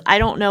because I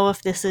don't know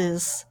if this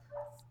is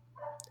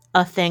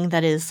a thing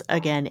that is,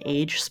 again,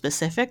 age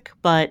specific,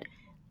 but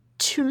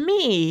to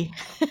me,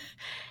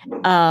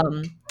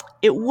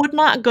 it would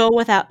not go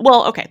without.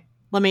 Well, okay.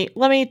 Let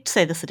me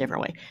say this a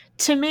different way.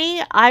 To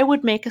me, I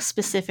would make a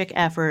specific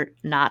effort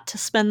not to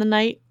spend the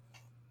night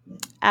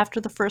after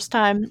the first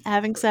time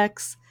having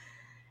sex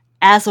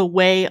as a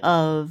way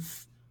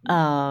of,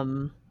 I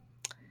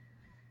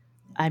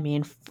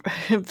mean,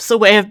 it's a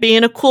way of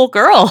being a cool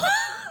girl,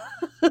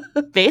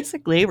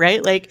 basically,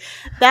 right? Like,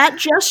 that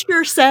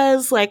gesture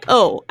says, like,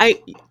 oh,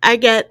 I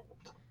get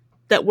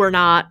that we're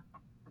not,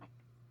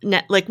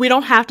 like, we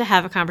don't have to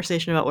have a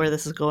conversation about where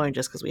this is going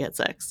just because we had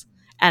sex.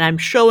 And I'm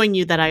showing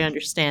you that I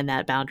understand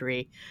that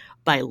boundary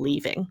by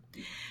leaving.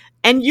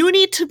 And you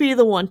need to be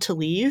the one to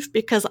leave,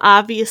 because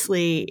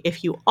obviously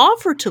if you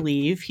offer to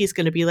leave, he's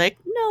going to be like,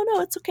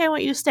 no, it's okay, I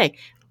want you to stay.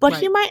 But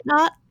he might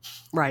not.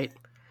 Right.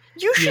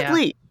 You should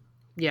leave.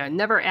 Yeah,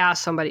 never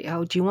ask somebody,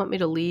 oh, do you want me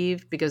to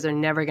leave? Because they're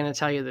never going to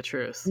tell you the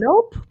truth.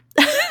 Nope.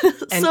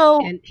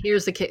 And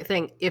here's the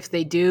thing. If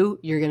they do,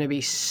 you're going to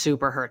be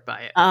super hurt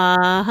by it.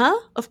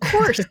 Of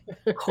course.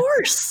 Of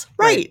course.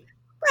 Right.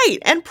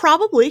 And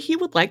probably he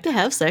would like to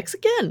have sex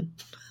again.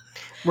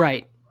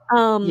 Right.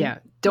 Yeah.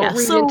 Don't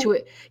read into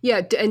it.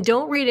 Yeah. And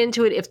don't read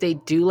into it if they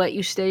do let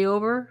you stay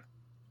over.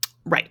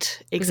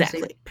 Right.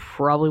 Exactly. They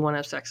probably want to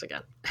have sex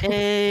again.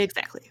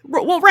 Exactly.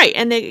 Well, right.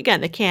 And they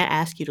can't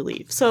ask you to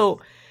leave. So,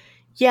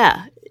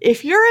 yeah,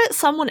 if you're at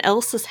someone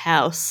else's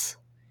house,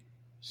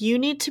 you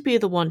need to be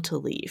the one to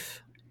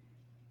leave.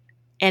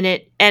 And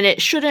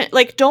it shouldn't,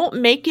 like,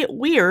 don't make it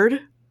weird.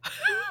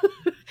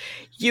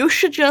 You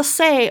should just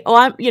say, oh,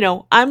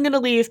 I'm going to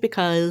leave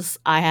because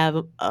I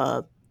have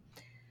a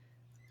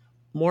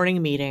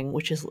morning meeting,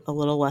 which is a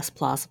little less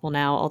plausible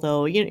now,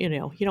 although, you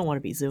don't want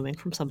to be Zooming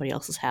from somebody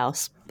else's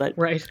house, but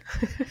right.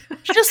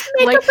 Just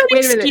make up an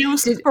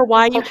excuse for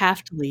why you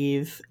have to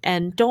leave,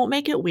 and don't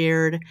make it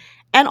weird.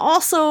 And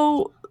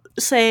also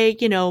say,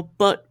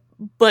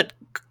 but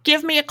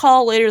give me a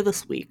call later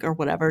this week or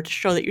whatever to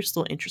show that you're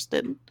still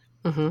interested.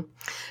 Mm-hmm.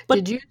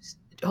 But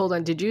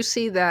did you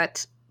see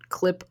that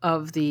clip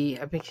of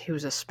I think he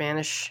was a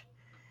Spanish,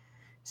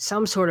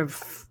 some sort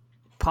of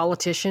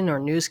politician or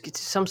news,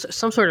 some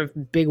sort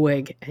of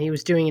bigwig, and he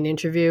was doing an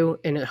interview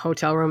in a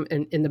hotel room,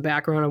 and in the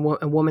background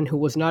a woman who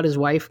was not his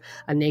wife,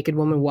 a naked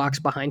woman, walks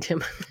behind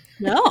him.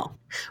 No.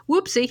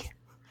 Whoopsie.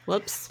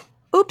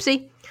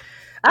 Oopsie.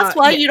 That's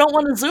why you don't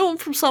want to Zoom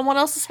from someone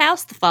else's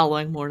house the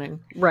following morning.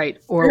 Right.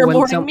 Or when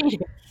morning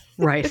meeting.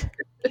 Right.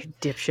 You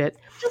dipshit.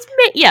 Just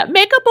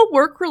make up a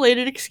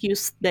work-related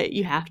excuse that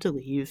you have to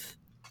leave.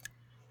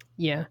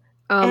 Yeah.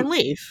 And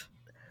leave.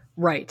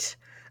 Right.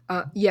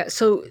 Yeah,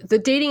 so the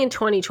dating in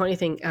 2020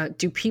 thing,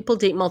 do people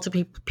date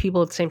multiple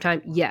people at the same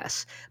time?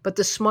 Yes. But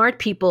the smart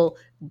people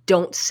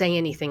don't say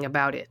anything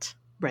about it.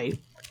 Right.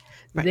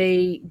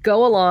 They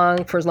go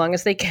along for as long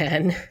as they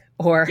can,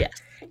 or,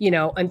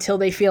 until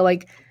they feel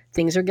like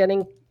things are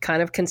getting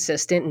kind of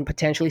consistent and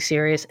potentially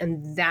serious,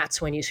 and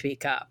that's when you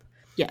speak up.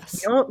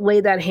 Yes. You don't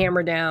lay that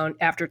hammer down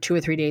after 2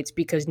 or 3 dates,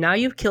 because now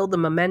you've killed the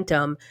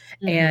momentum,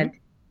 and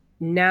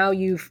now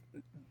you've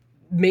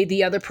made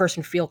the other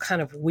person feel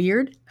kind of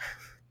weird.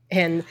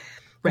 And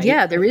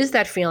there is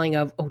that feeling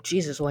of, oh,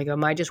 Jesus, like,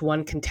 am I just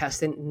one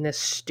contestant in this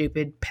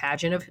stupid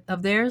pageant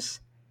of theirs?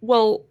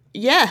 Well,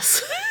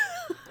 yes.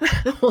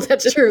 Well,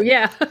 that's true.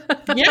 Yeah.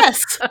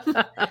 Yes.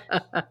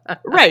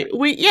 Right.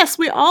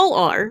 We all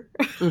are.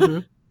 Mm-hmm.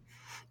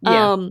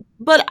 Yeah.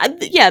 But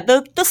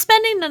the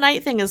spending the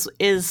night thing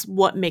is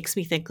what makes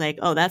me think, like,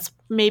 oh, that's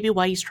maybe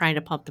why he's trying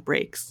to pump the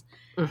brakes.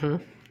 Mm-hmm.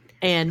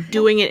 And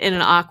doing it in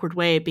an awkward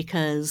way,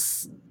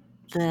 because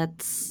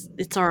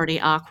it's already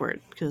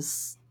awkward,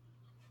 because,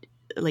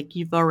 like,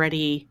 you've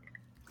already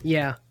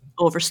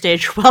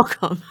overstayed your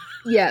welcome.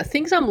 Yeah,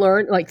 things I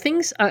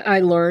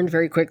learned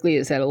very quickly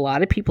is that a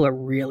lot of people are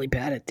really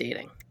bad at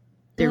dating.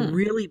 They're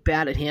really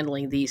bad at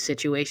handling these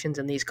situations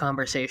and these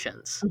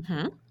conversations.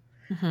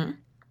 Mm-hmm.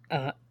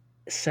 Mm-hmm.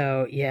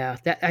 So yeah,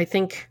 I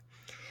think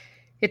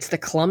it's the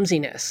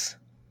clumsiness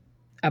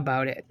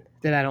about it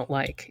that I don't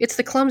like. It's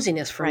the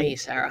clumsiness for me,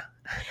 Sarah.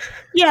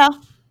 Yeah,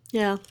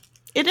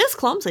 it is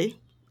clumsy.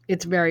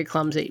 It's very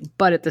clumsy.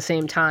 But at the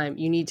same time,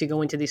 you need to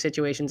go into these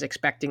situations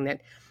expecting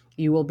that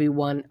you will be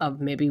one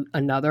of maybe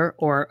another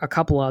or a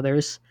couple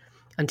others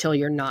until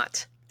you're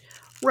not.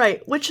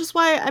 Right, which is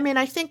why, I mean,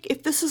 I think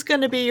if this is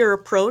going to be your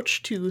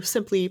approach to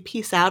simply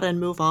peace out and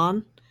move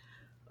on,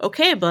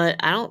 okay, but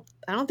I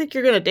don't think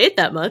you're going to date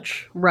that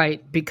much.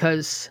 Right,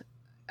 because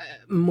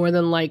more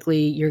than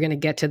likely you're going to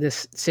get to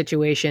this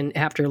situation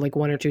after like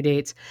 1 or 2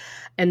 dates.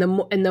 And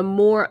the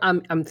more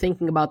I'm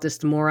thinking about this,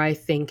 the more I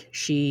think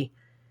she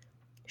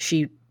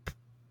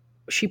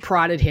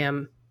prodded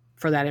him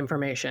for that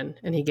information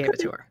and he gave it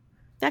to her.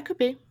 That could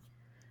be.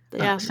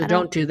 Yeah. So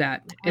don't do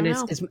that. And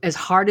it's as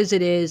hard as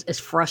it is, as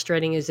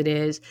frustrating as it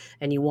is,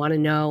 and you want to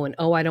know, and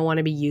I don't want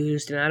to be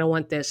used, and I don't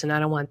want this, and I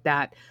don't want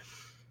that.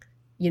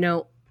 You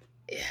know,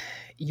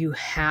 you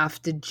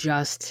have to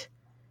just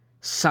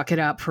suck it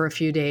up for a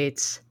few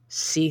dates,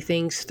 see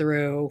things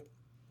through,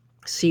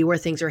 see where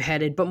things are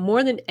headed. But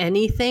more than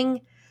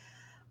anything,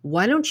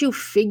 why don't you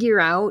figure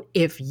out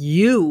if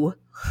you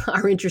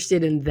are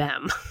interested in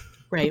them?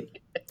 Right.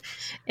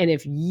 And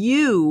if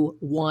you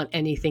want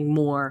anything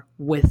more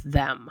with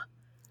them.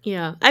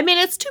 Yeah. I mean,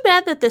 it's too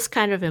bad that this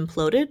kind of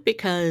imploded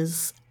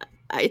because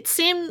it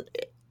seemed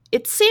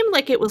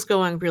like it was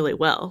going really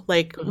well.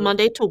 Like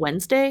Monday to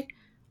Wednesday.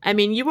 I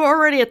mean, you were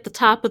already at the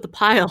top of the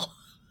pile.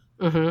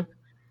 Mm-hmm.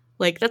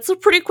 Like, that's a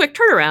pretty quick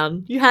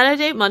turnaround. You had a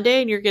date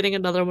Monday and you're getting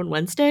another one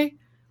Wednesday.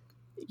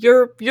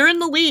 You're in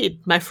the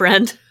lead, my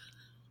friend.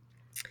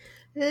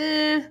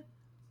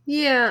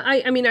 Yeah,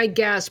 I mean, I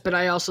guess, but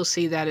I also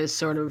see that as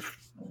sort of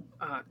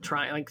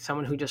trying, like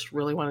someone who just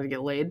really wanted to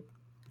get laid.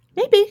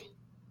 Maybe.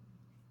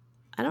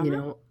 I don't know. You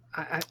know,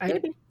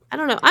 Maybe. I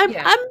don't know.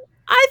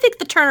 I think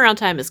the turnaround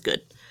time is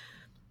good.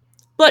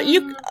 But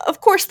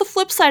of course, the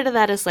flip side of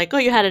that is like, oh,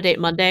 you had a date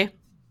Monday,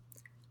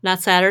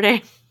 not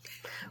Saturday.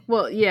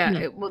 Well,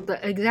 yeah,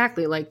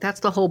 exactly. Like that's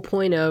the whole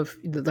point of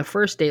the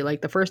first date.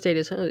 Like the first date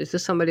is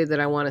this somebody that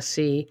I want to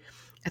see?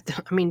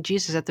 I mean,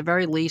 Jesus, at the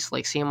very least,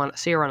 like see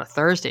her on a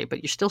Thursday,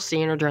 but you're still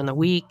seeing her during the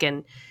week,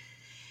 and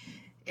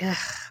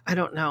I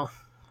don't know.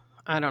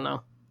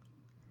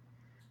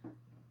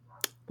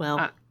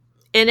 Well,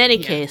 in any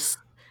case,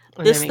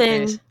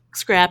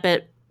 scrap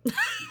it.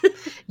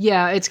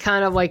 Yeah, it's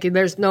kind of like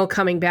there's no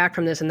coming back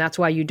from this, and that's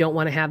why you don't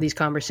want to have these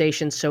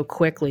conversations so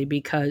quickly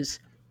because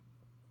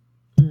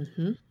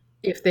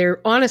if they're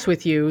honest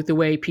with you the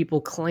way people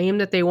claim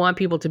that they want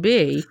people to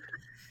be,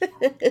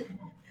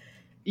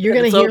 you're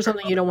going to hear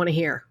something you don't want to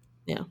hear.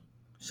 Yeah.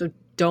 So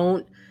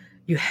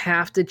you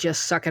have to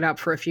just suck it up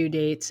for a few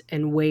dates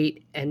and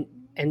wait and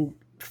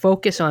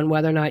focus on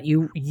whether or not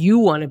you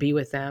want to be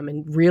with them.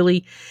 And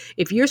really,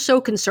 if you're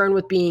so concerned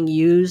with being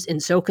used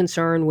and so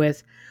concerned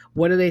with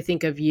what do they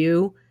think of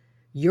you,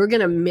 you're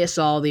going to miss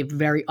all the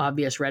very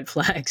obvious red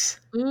flags.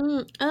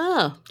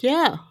 Oh,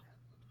 yeah.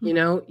 You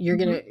know,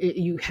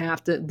 you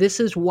have to, this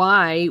is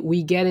why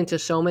we get into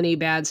so many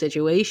bad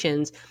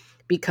situations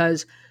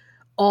because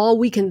all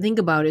we can think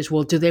about is,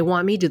 well, do they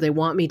want me? Do they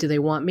want me? Do they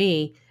want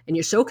me? And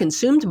you're so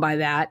consumed by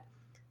that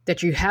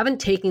you haven't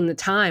taken the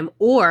time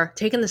or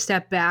taken the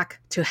step back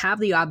to have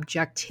the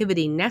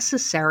objectivity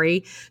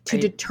necessary to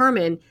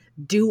determine,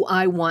 do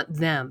I want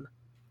them?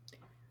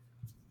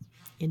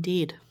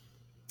 Indeed,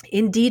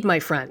 my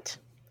friend.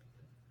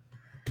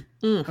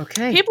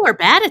 Okay. People are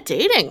bad at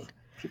dating.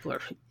 People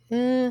are,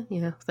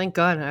 thank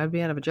God I'd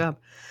be out of a job.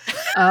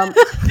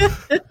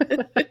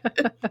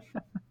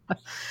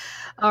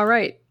 All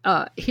right.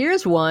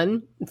 Here's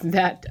one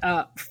that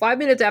 5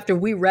 minutes after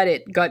we read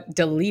it got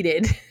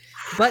deleted,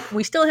 but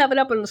we still have it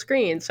up on the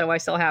screen, so I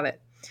still have it.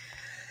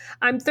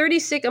 I'm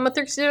 36. I'm a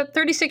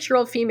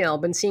 36-year-old female.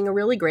 Been seeing a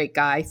really great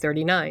guy,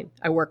 39.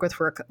 I work with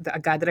a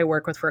guy that I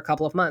work with for a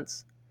couple of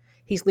months.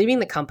 He's leaving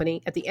the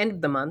company at the end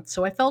of the month,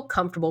 so I felt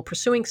comfortable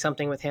pursuing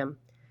something with him.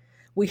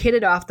 We hit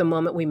it off the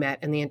moment we met,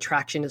 and the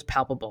attraction is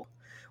palpable.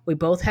 We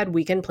both had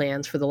weekend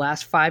plans for the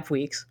last 5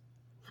 weeks.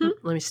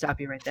 Let me stop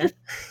you right there.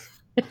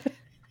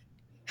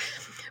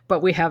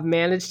 But we have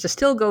managed to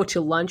still go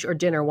to lunch or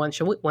dinner once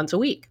a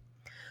week.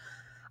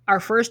 Our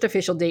first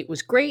official date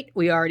was great.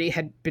 We already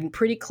had been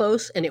pretty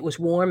close, and it was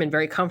warm and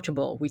very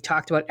comfortable. We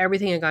talked about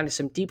everything and got into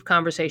some deep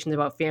conversations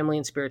about family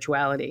and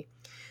spirituality.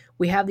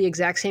 We have the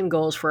exact same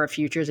goals for our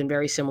futures and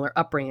very similar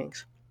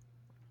upbringings.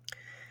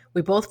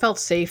 We both felt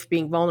safe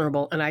being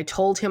vulnerable, and I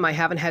told him I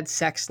haven't had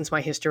sex since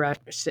my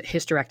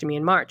hysterectomy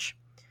in March.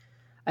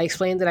 I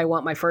explained that I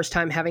want my first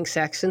time having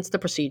sex since the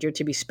procedure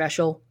to be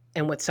special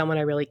and with someone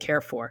I really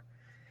care for.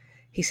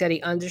 He said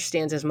he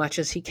understands as much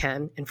as he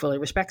can and fully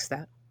respects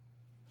that.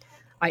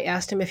 I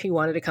asked him if he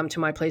wanted to come to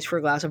my place for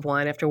a glass of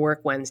wine after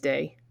work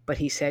Wednesday, but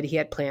he said he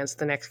had plans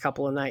the next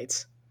couple of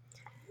nights.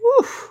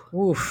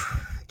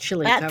 Oof.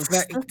 Chilly.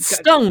 That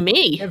stung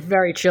me.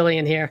 Very chilly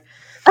in here.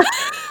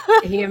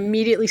 He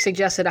immediately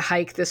suggested a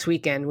hike this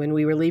weekend. When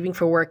we were leaving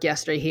for work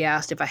yesterday, he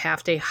asked if a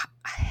half-day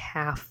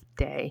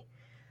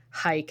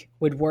hike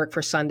would work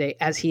for Sunday,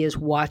 as he is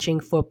watching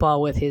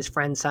football with his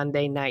friend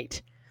Sunday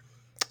night.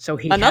 So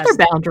he another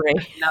boundary.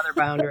 Another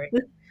boundary.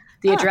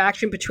 The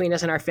attraction between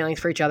us and our feelings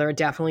for each other are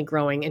definitely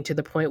growing, and to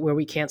the point where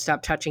we can't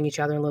stop touching each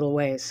other in little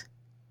ways.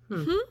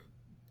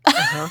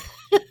 Uh-huh.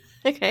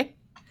 Okay.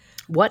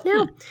 What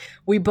now?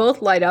 We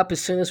both light up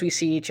as soon as we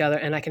see each other,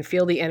 and I can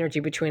feel the energy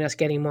between us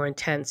getting more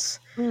intense.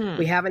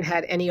 We haven't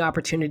had any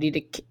opportunity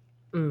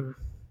to...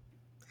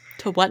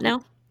 To what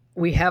now?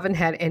 We haven't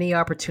had any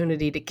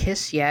opportunity to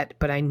kiss yet,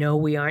 but I know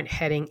we aren't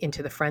heading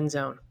into the friend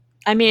zone.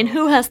 I mean,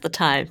 who has the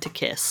time to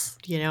kiss,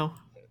 you know?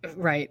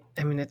 Right.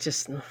 I mean, it's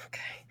just...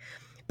 Okay.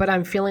 But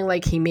I'm feeling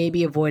like he may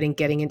be avoiding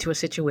getting into a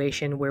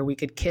situation where we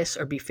could kiss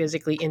or be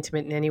physically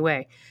intimate in any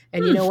way.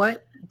 And you know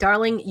what?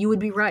 Darling, you would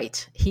be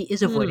right. He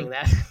is avoiding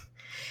that.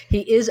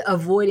 He is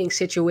avoiding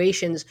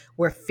situations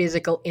where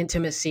physical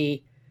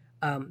intimacy,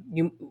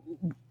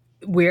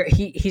 where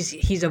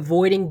he's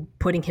avoiding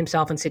putting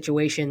himself in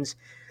situations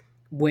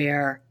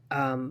where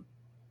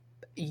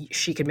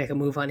she could make a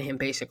move on him,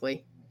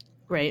 basically.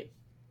 Right.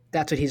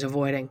 That's what he's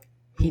avoiding.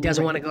 He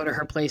doesn't want to go to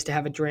her place to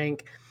have a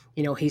drink.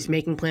 You know, he's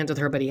making plans with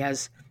her, but he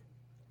has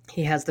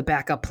the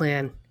backup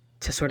plan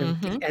to sort of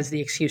as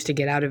the excuse to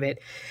get out of it.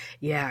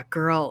 Yeah,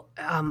 girl,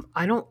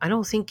 I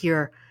don't think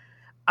you're.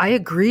 I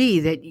agree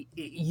that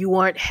you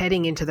aren't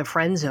heading into the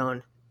friend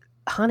zone,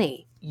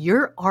 honey.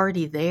 You're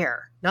already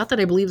there. Not that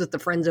I believe that the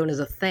friend zone is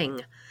a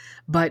thing,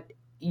 but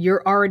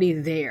you're already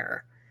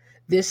there.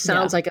 This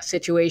sounds like a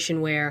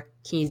situation where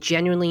he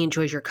genuinely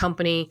enjoys your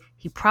company.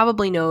 He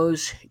probably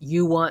knows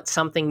you want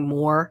something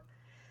more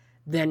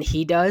than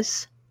he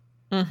does.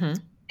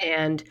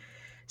 And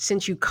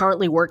since you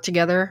currently work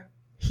together,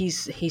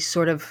 he's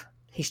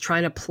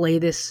trying to play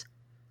this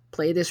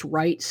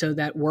right so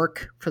that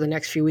work for the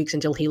next few weeks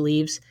until he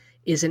leaves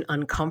isn't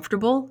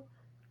uncomfortable.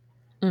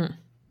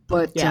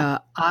 But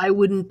I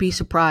wouldn't be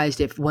surprised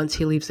if once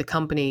he leaves the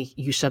company,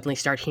 you suddenly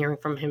start hearing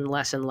from him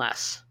less and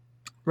less.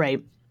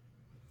 Right.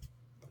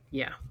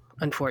 Yeah,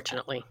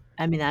 unfortunately.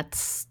 I mean,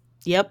 that's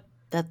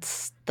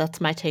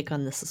my take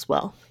on this as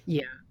well.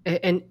 Yeah.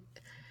 And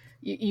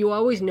you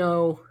always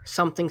know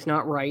something's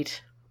not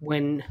right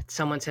when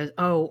someone says,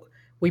 "Oh,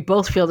 we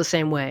both feel the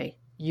same way."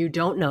 You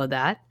don't know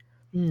that.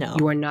 No.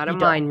 You are not a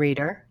mind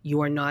reader.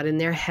 You are not in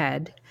their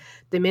head.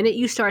 The minute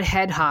you start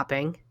head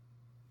hopping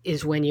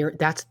is when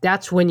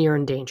that's when you're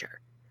in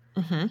danger.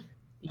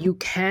 You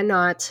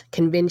cannot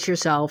convince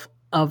yourself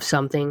of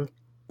something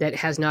that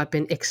has not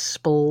been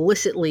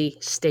explicitly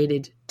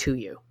stated to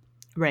you.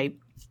 Right.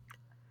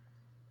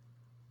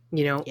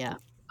 You know,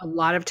 a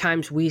lot of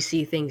times we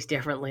see things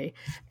differently.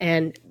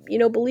 And, you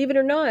know, believe it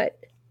or not,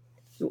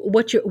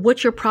 what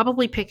you're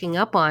probably picking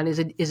up on is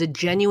a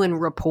genuine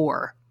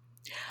rapport.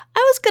 I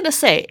was going to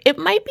say, it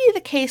might be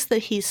the case that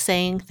he's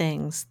saying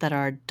things that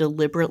are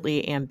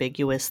deliberately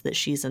ambiguous that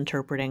she's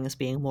interpreting as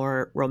being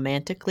more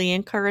romantically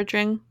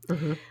encouraging.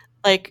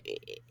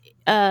 Like,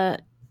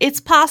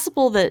 it's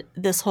possible that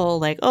this whole,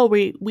 like, oh,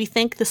 we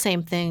think the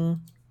same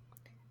thing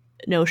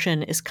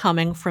notion is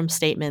coming from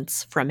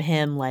statements from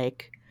him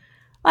like,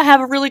 I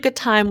have a really good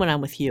time when I'm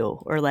with you,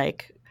 or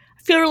like,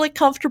 I feel really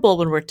comfortable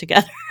when we're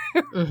together,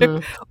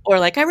 or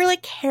like, I really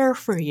care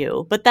for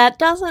you. But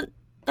that's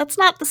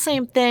not the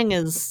same thing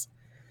as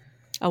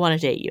I want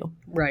to date you.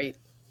 Right.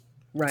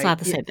 It's not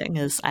the same thing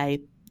as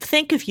I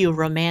think of you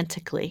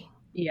romantically.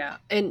 Yeah.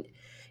 And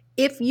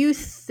if you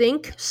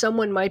think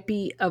someone might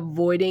be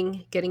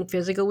avoiding getting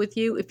physical with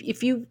you,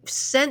 if you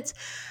sense,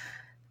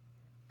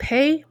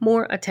 pay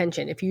more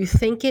attention. If you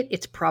think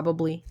it's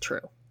probably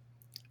true.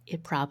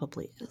 It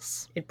probably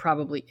is. It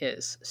probably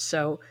is.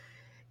 So,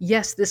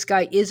 yes, this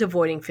guy is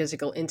avoiding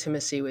physical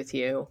intimacy with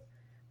you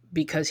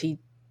because he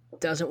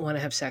doesn't want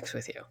to have sex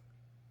with you.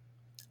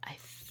 I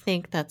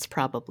think that's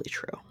probably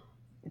true.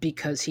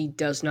 Because he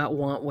does not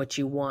want what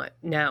you want.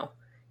 Now,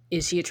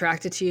 is he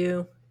attracted to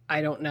you?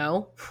 I don't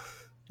know.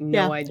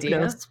 No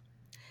idea.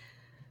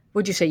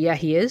 Would you say, yeah,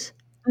 he is?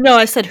 No,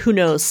 I said, who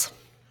knows?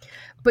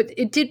 But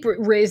it did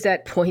raise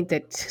that point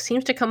that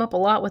seems to come up a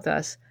lot with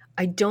us.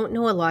 I don't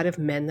know a lot of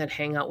men that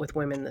hang out with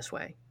women this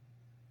way.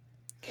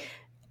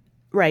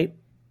 Right.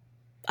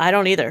 I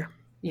don't either.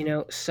 You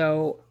know,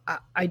 so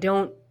I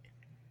don't,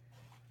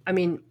 I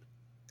mean,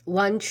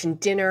 lunch and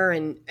dinner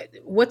and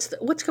what's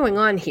going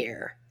on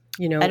here?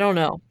 You know, I don't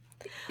know.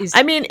 Is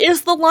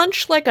the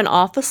lunch like an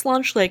office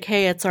lunch? Like,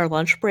 hey, it's our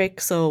lunch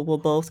break, so we'll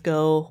both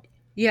go.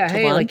 Yeah.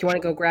 Hey, lunch? like, you want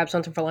to go grab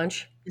something for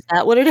lunch? Is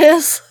that what it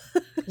is?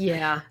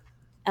 Yeah.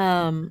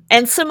 And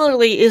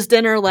similarly, is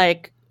dinner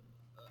like,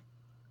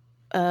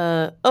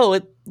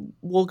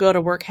 we'll go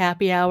to work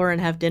happy hour and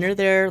have dinner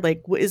there?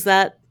 Like, is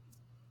that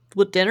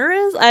what dinner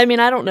is? I mean,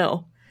 I don't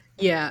know.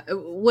 Yeah.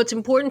 What's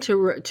important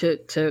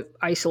to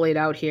isolate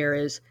out here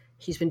is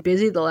he's been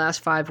busy the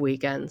last 5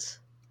 weekends.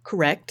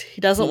 Correct.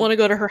 He doesn't want to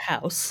go to her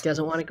house.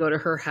 Doesn't want to go to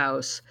her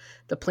house.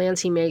 The plans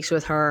he makes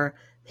with her,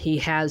 he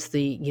has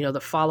the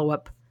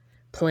follow-up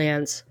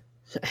plans,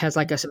 has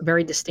like a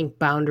very distinct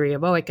boundary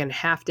of, I can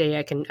half day,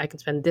 I can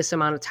spend this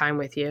amount of time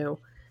with you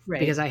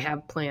because I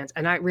have plans.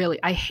 And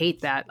I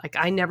hate that. Like,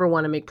 I never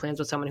want to make plans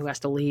with someone who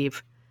has to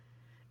leave,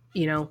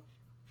 you know?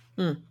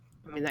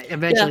 I mean,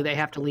 eventually they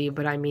have to leave,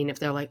 but I mean, if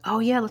they're like, oh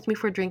yeah, let's meet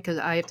for a drink because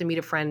I have to meet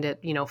a friend at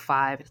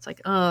 5, it's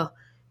like, oh,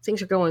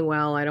 things are going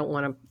well. I don't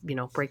want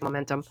to break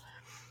momentum.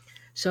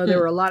 So there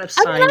were a lot of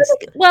signs.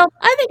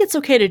 I think it's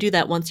okay to do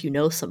that once you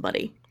know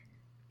somebody.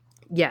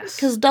 Yes,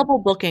 because double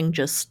booking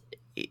just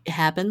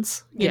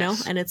happens, you know,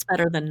 and it's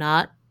better than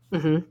not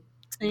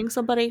seeing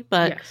somebody.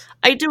 But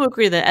I do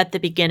agree that at the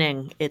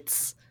beginning,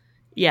 it's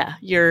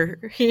you're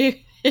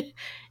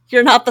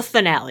you're not the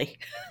finale.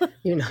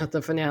 You're not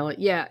the finale.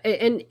 Yeah,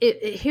 and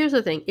here's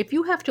the thing: if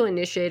you have to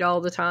initiate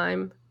all the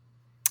time,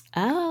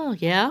 oh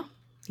yeah,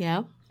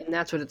 and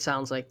that's what it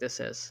sounds like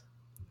this is.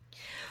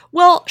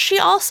 Well, she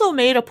also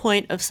made a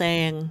point of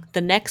saying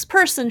the next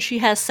person she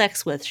has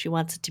sex with, she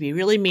wants it to be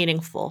really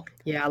meaningful.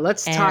 Yeah,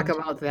 let's talk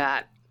about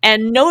that.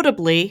 And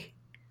notably,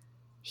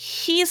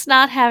 he's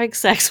not having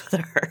sex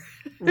with her.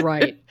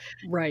 Right.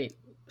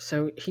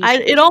 So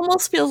it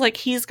almost feels like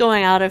he's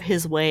going out of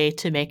his way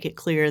to make it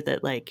clear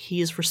that like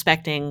he's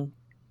respecting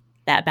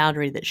that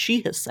boundary that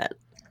she has set.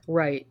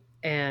 Right.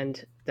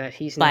 And that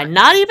he's by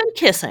not even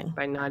kissing.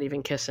 By not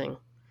even kissing.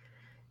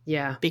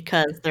 Yeah.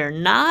 Because they're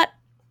not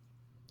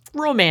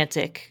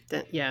romantic.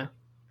 Yeah.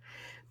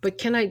 But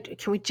can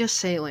we just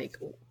say, like,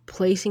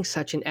 placing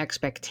such an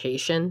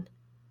expectation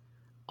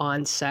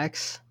on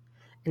sex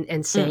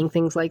and saying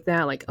things like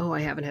that, like, oh,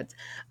 I haven't had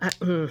I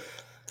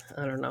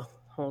don't know.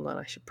 Hold on,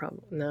 I should probably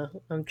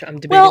I'm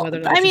debating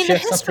whether I mean, the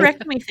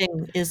hysterectomy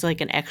thing is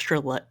like an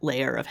extra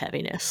layer of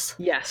heaviness.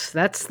 Yes,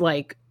 that's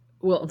like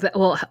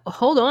well,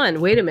 hold on,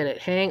 wait a minute,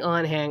 hang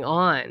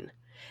on.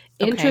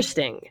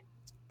 Interesting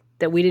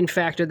that we didn't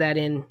factor that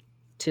in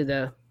to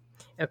the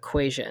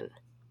equation.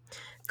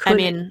 Could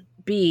it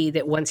be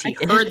that once he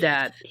heard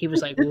that, he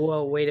was like,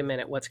 whoa, wait a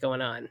minute, what's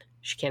going on?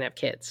 She can't have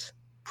kids.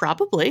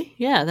 Probably,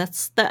 yeah.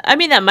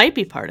 That might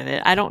be part of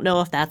it. I don't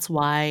know if that's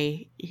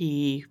why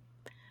he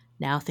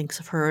now thinks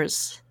of her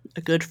as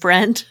a good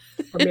friend,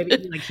 or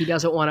maybe like he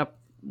doesn't want to,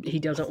 he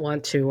doesn't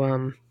want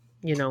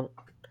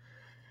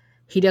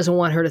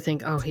her to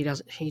think, oh, he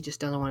just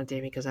doesn't want to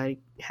date me because I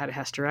had a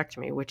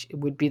hysterectomy, which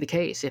would be the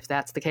case if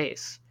that's the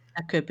case.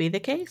 That could be the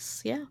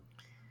case, yeah.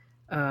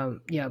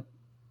 Yeah.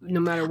 No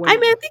matter what. I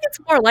mean, I think it's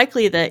more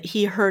likely that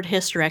he heard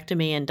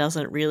hysterectomy and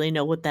doesn't really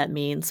know what that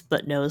means,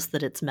 but knows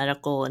that it's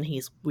medical and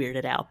he's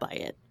weirded out by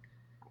it.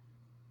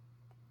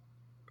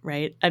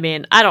 Right? I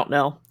mean, I don't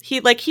know. He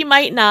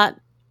might not.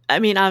 I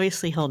mean,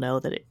 obviously he'll know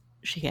that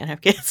she can't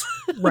have kids.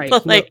 Right.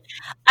 But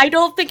I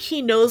don't think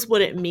he knows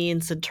what it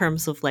means in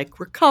terms of like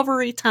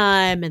recovery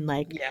time and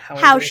like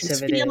how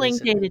she's feeling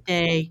day to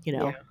day, you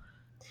know. Yeah.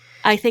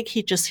 I think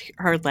he just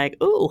heard like,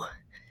 ooh.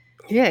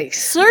 Yikes.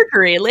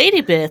 Surgery,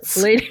 lady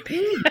bits.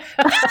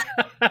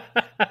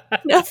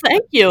 No,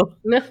 thank you,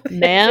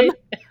 ma'am.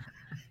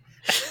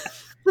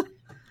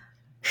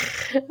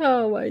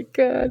 Oh my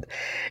God.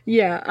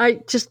 Yeah,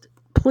 I just,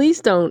 please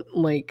don't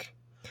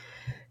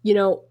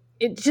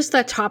it's just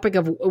that topic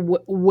of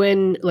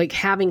when like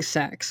having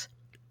sex.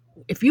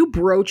 If you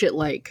broach it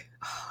like,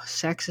 oh,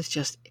 sex is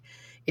just,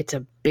 it's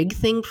a big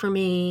thing for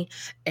me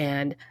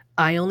and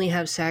I only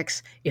have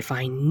sex if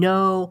I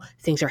know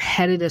things are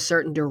headed a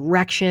certain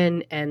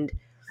direction. And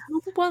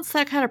who wants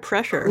that kind of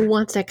pressure?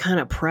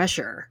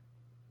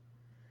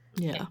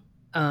 Yeah.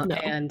 No.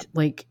 And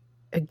like,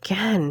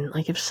 again,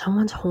 like if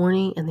someone's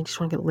horny and they just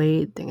want to get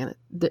laid,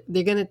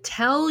 they're gonna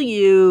tell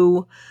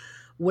you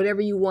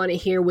whatever you want to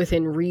hear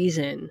within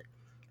reason.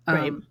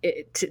 Right.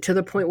 To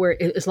the point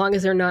where as long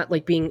as they're not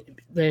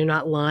they're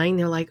not lying,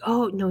 they're like,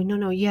 oh,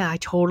 no. Yeah, I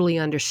totally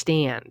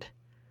understand.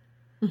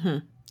 Mm-hmm.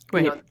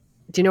 Right.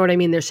 Do you know what I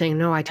mean? They're saying,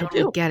 no, I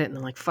totally get it. And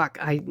they're like, fuck,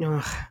 I'm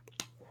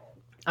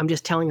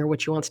just telling her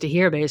what she wants to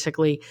hear,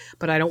 basically.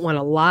 But I don't want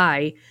to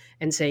lie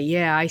and say,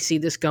 yeah, I see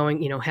this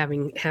going,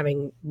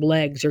 having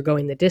legs or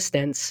going the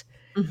distance.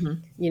 Mm-hmm.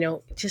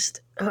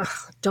 Just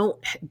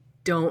don't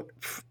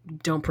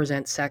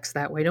present sex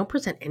that way. Don't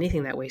present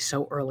anything that way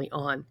so early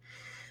on.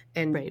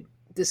 And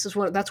that's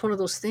one of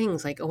those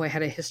things like, oh, I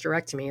had a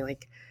hysterectomy.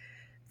 Like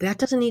that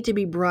doesn't need to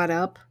be brought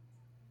up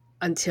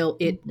until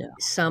it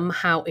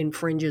somehow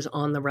infringes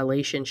on the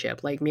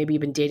relationship. Like maybe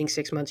you've been dating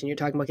 6 months and you're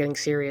talking about getting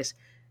serious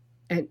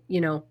and,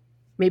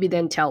 maybe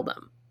then tell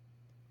them.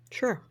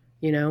 Sure.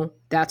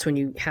 That's when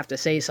you have to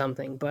say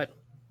something, but.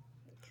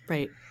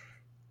 Right.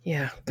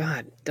 Yeah.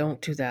 God,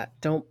 don't do that.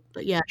 Don't.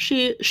 But yeah.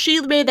 She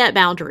made that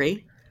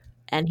boundary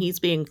and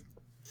he's being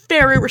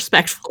very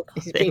respectful.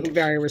 He's being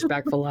very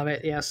respectful of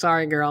it. Yeah.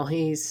 Sorry, girl.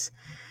 He's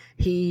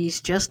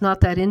just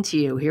not that into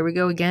you. Here we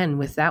go again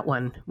with that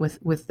one,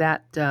 with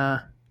that,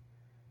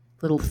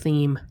 little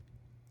theme.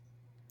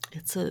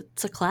 It's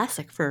a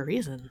classic for a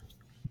reason.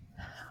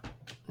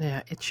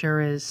 Yeah, it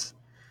sure is.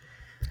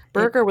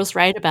 Berger was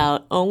right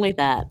about only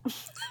that.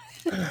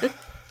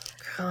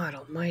 God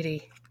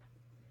almighty.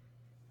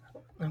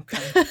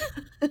 Okay.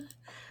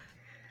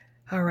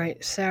 All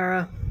right,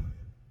 Sarah.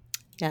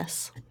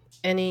 Yes.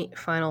 Any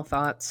final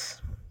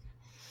thoughts?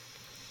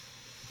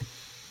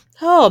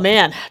 Oh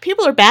man,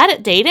 people are bad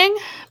at dating,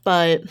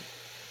 but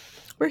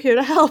we're here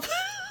to help.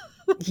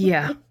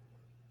 Yeah.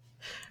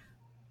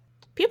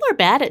 People are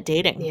bad at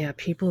dating. Yeah,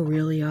 people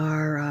really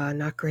are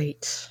not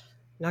great.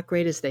 Not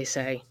great, as they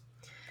say.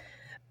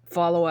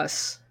 Follow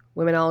us,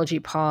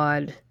 Womenology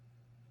Pod,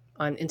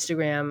 on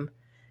Instagram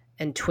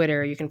and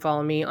Twitter. You can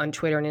follow me on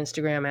Twitter and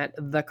Instagram at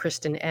the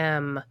Kristen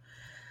M.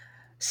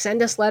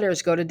 Send us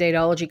letters. Go to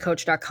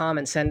dateologycoach.com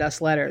and send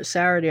us letters.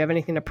 Sarah, do you have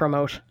anything to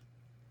promote?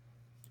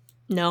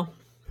 No.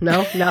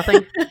 No?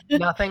 Nothing?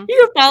 Nothing?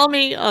 You can follow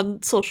me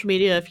on social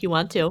media if you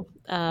want to.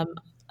 On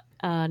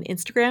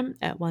Instagram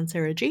at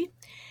OneSarahG.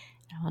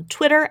 On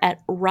Twitter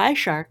at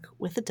RyeShark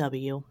with a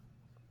W.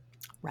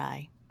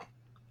 Rye.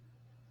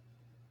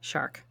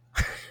 Shark.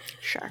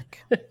 Shark.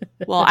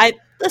 Well, I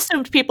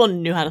assumed people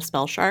knew how to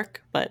spell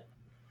shark, but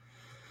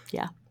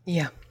yeah.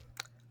 Yeah.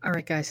 All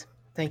right, guys.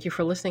 Thank you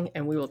for listening,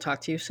 and we will talk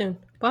to you soon.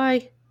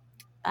 Bye.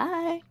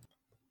 Bye.